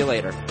tonight. See you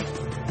later.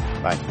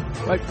 Bye.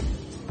 Bye.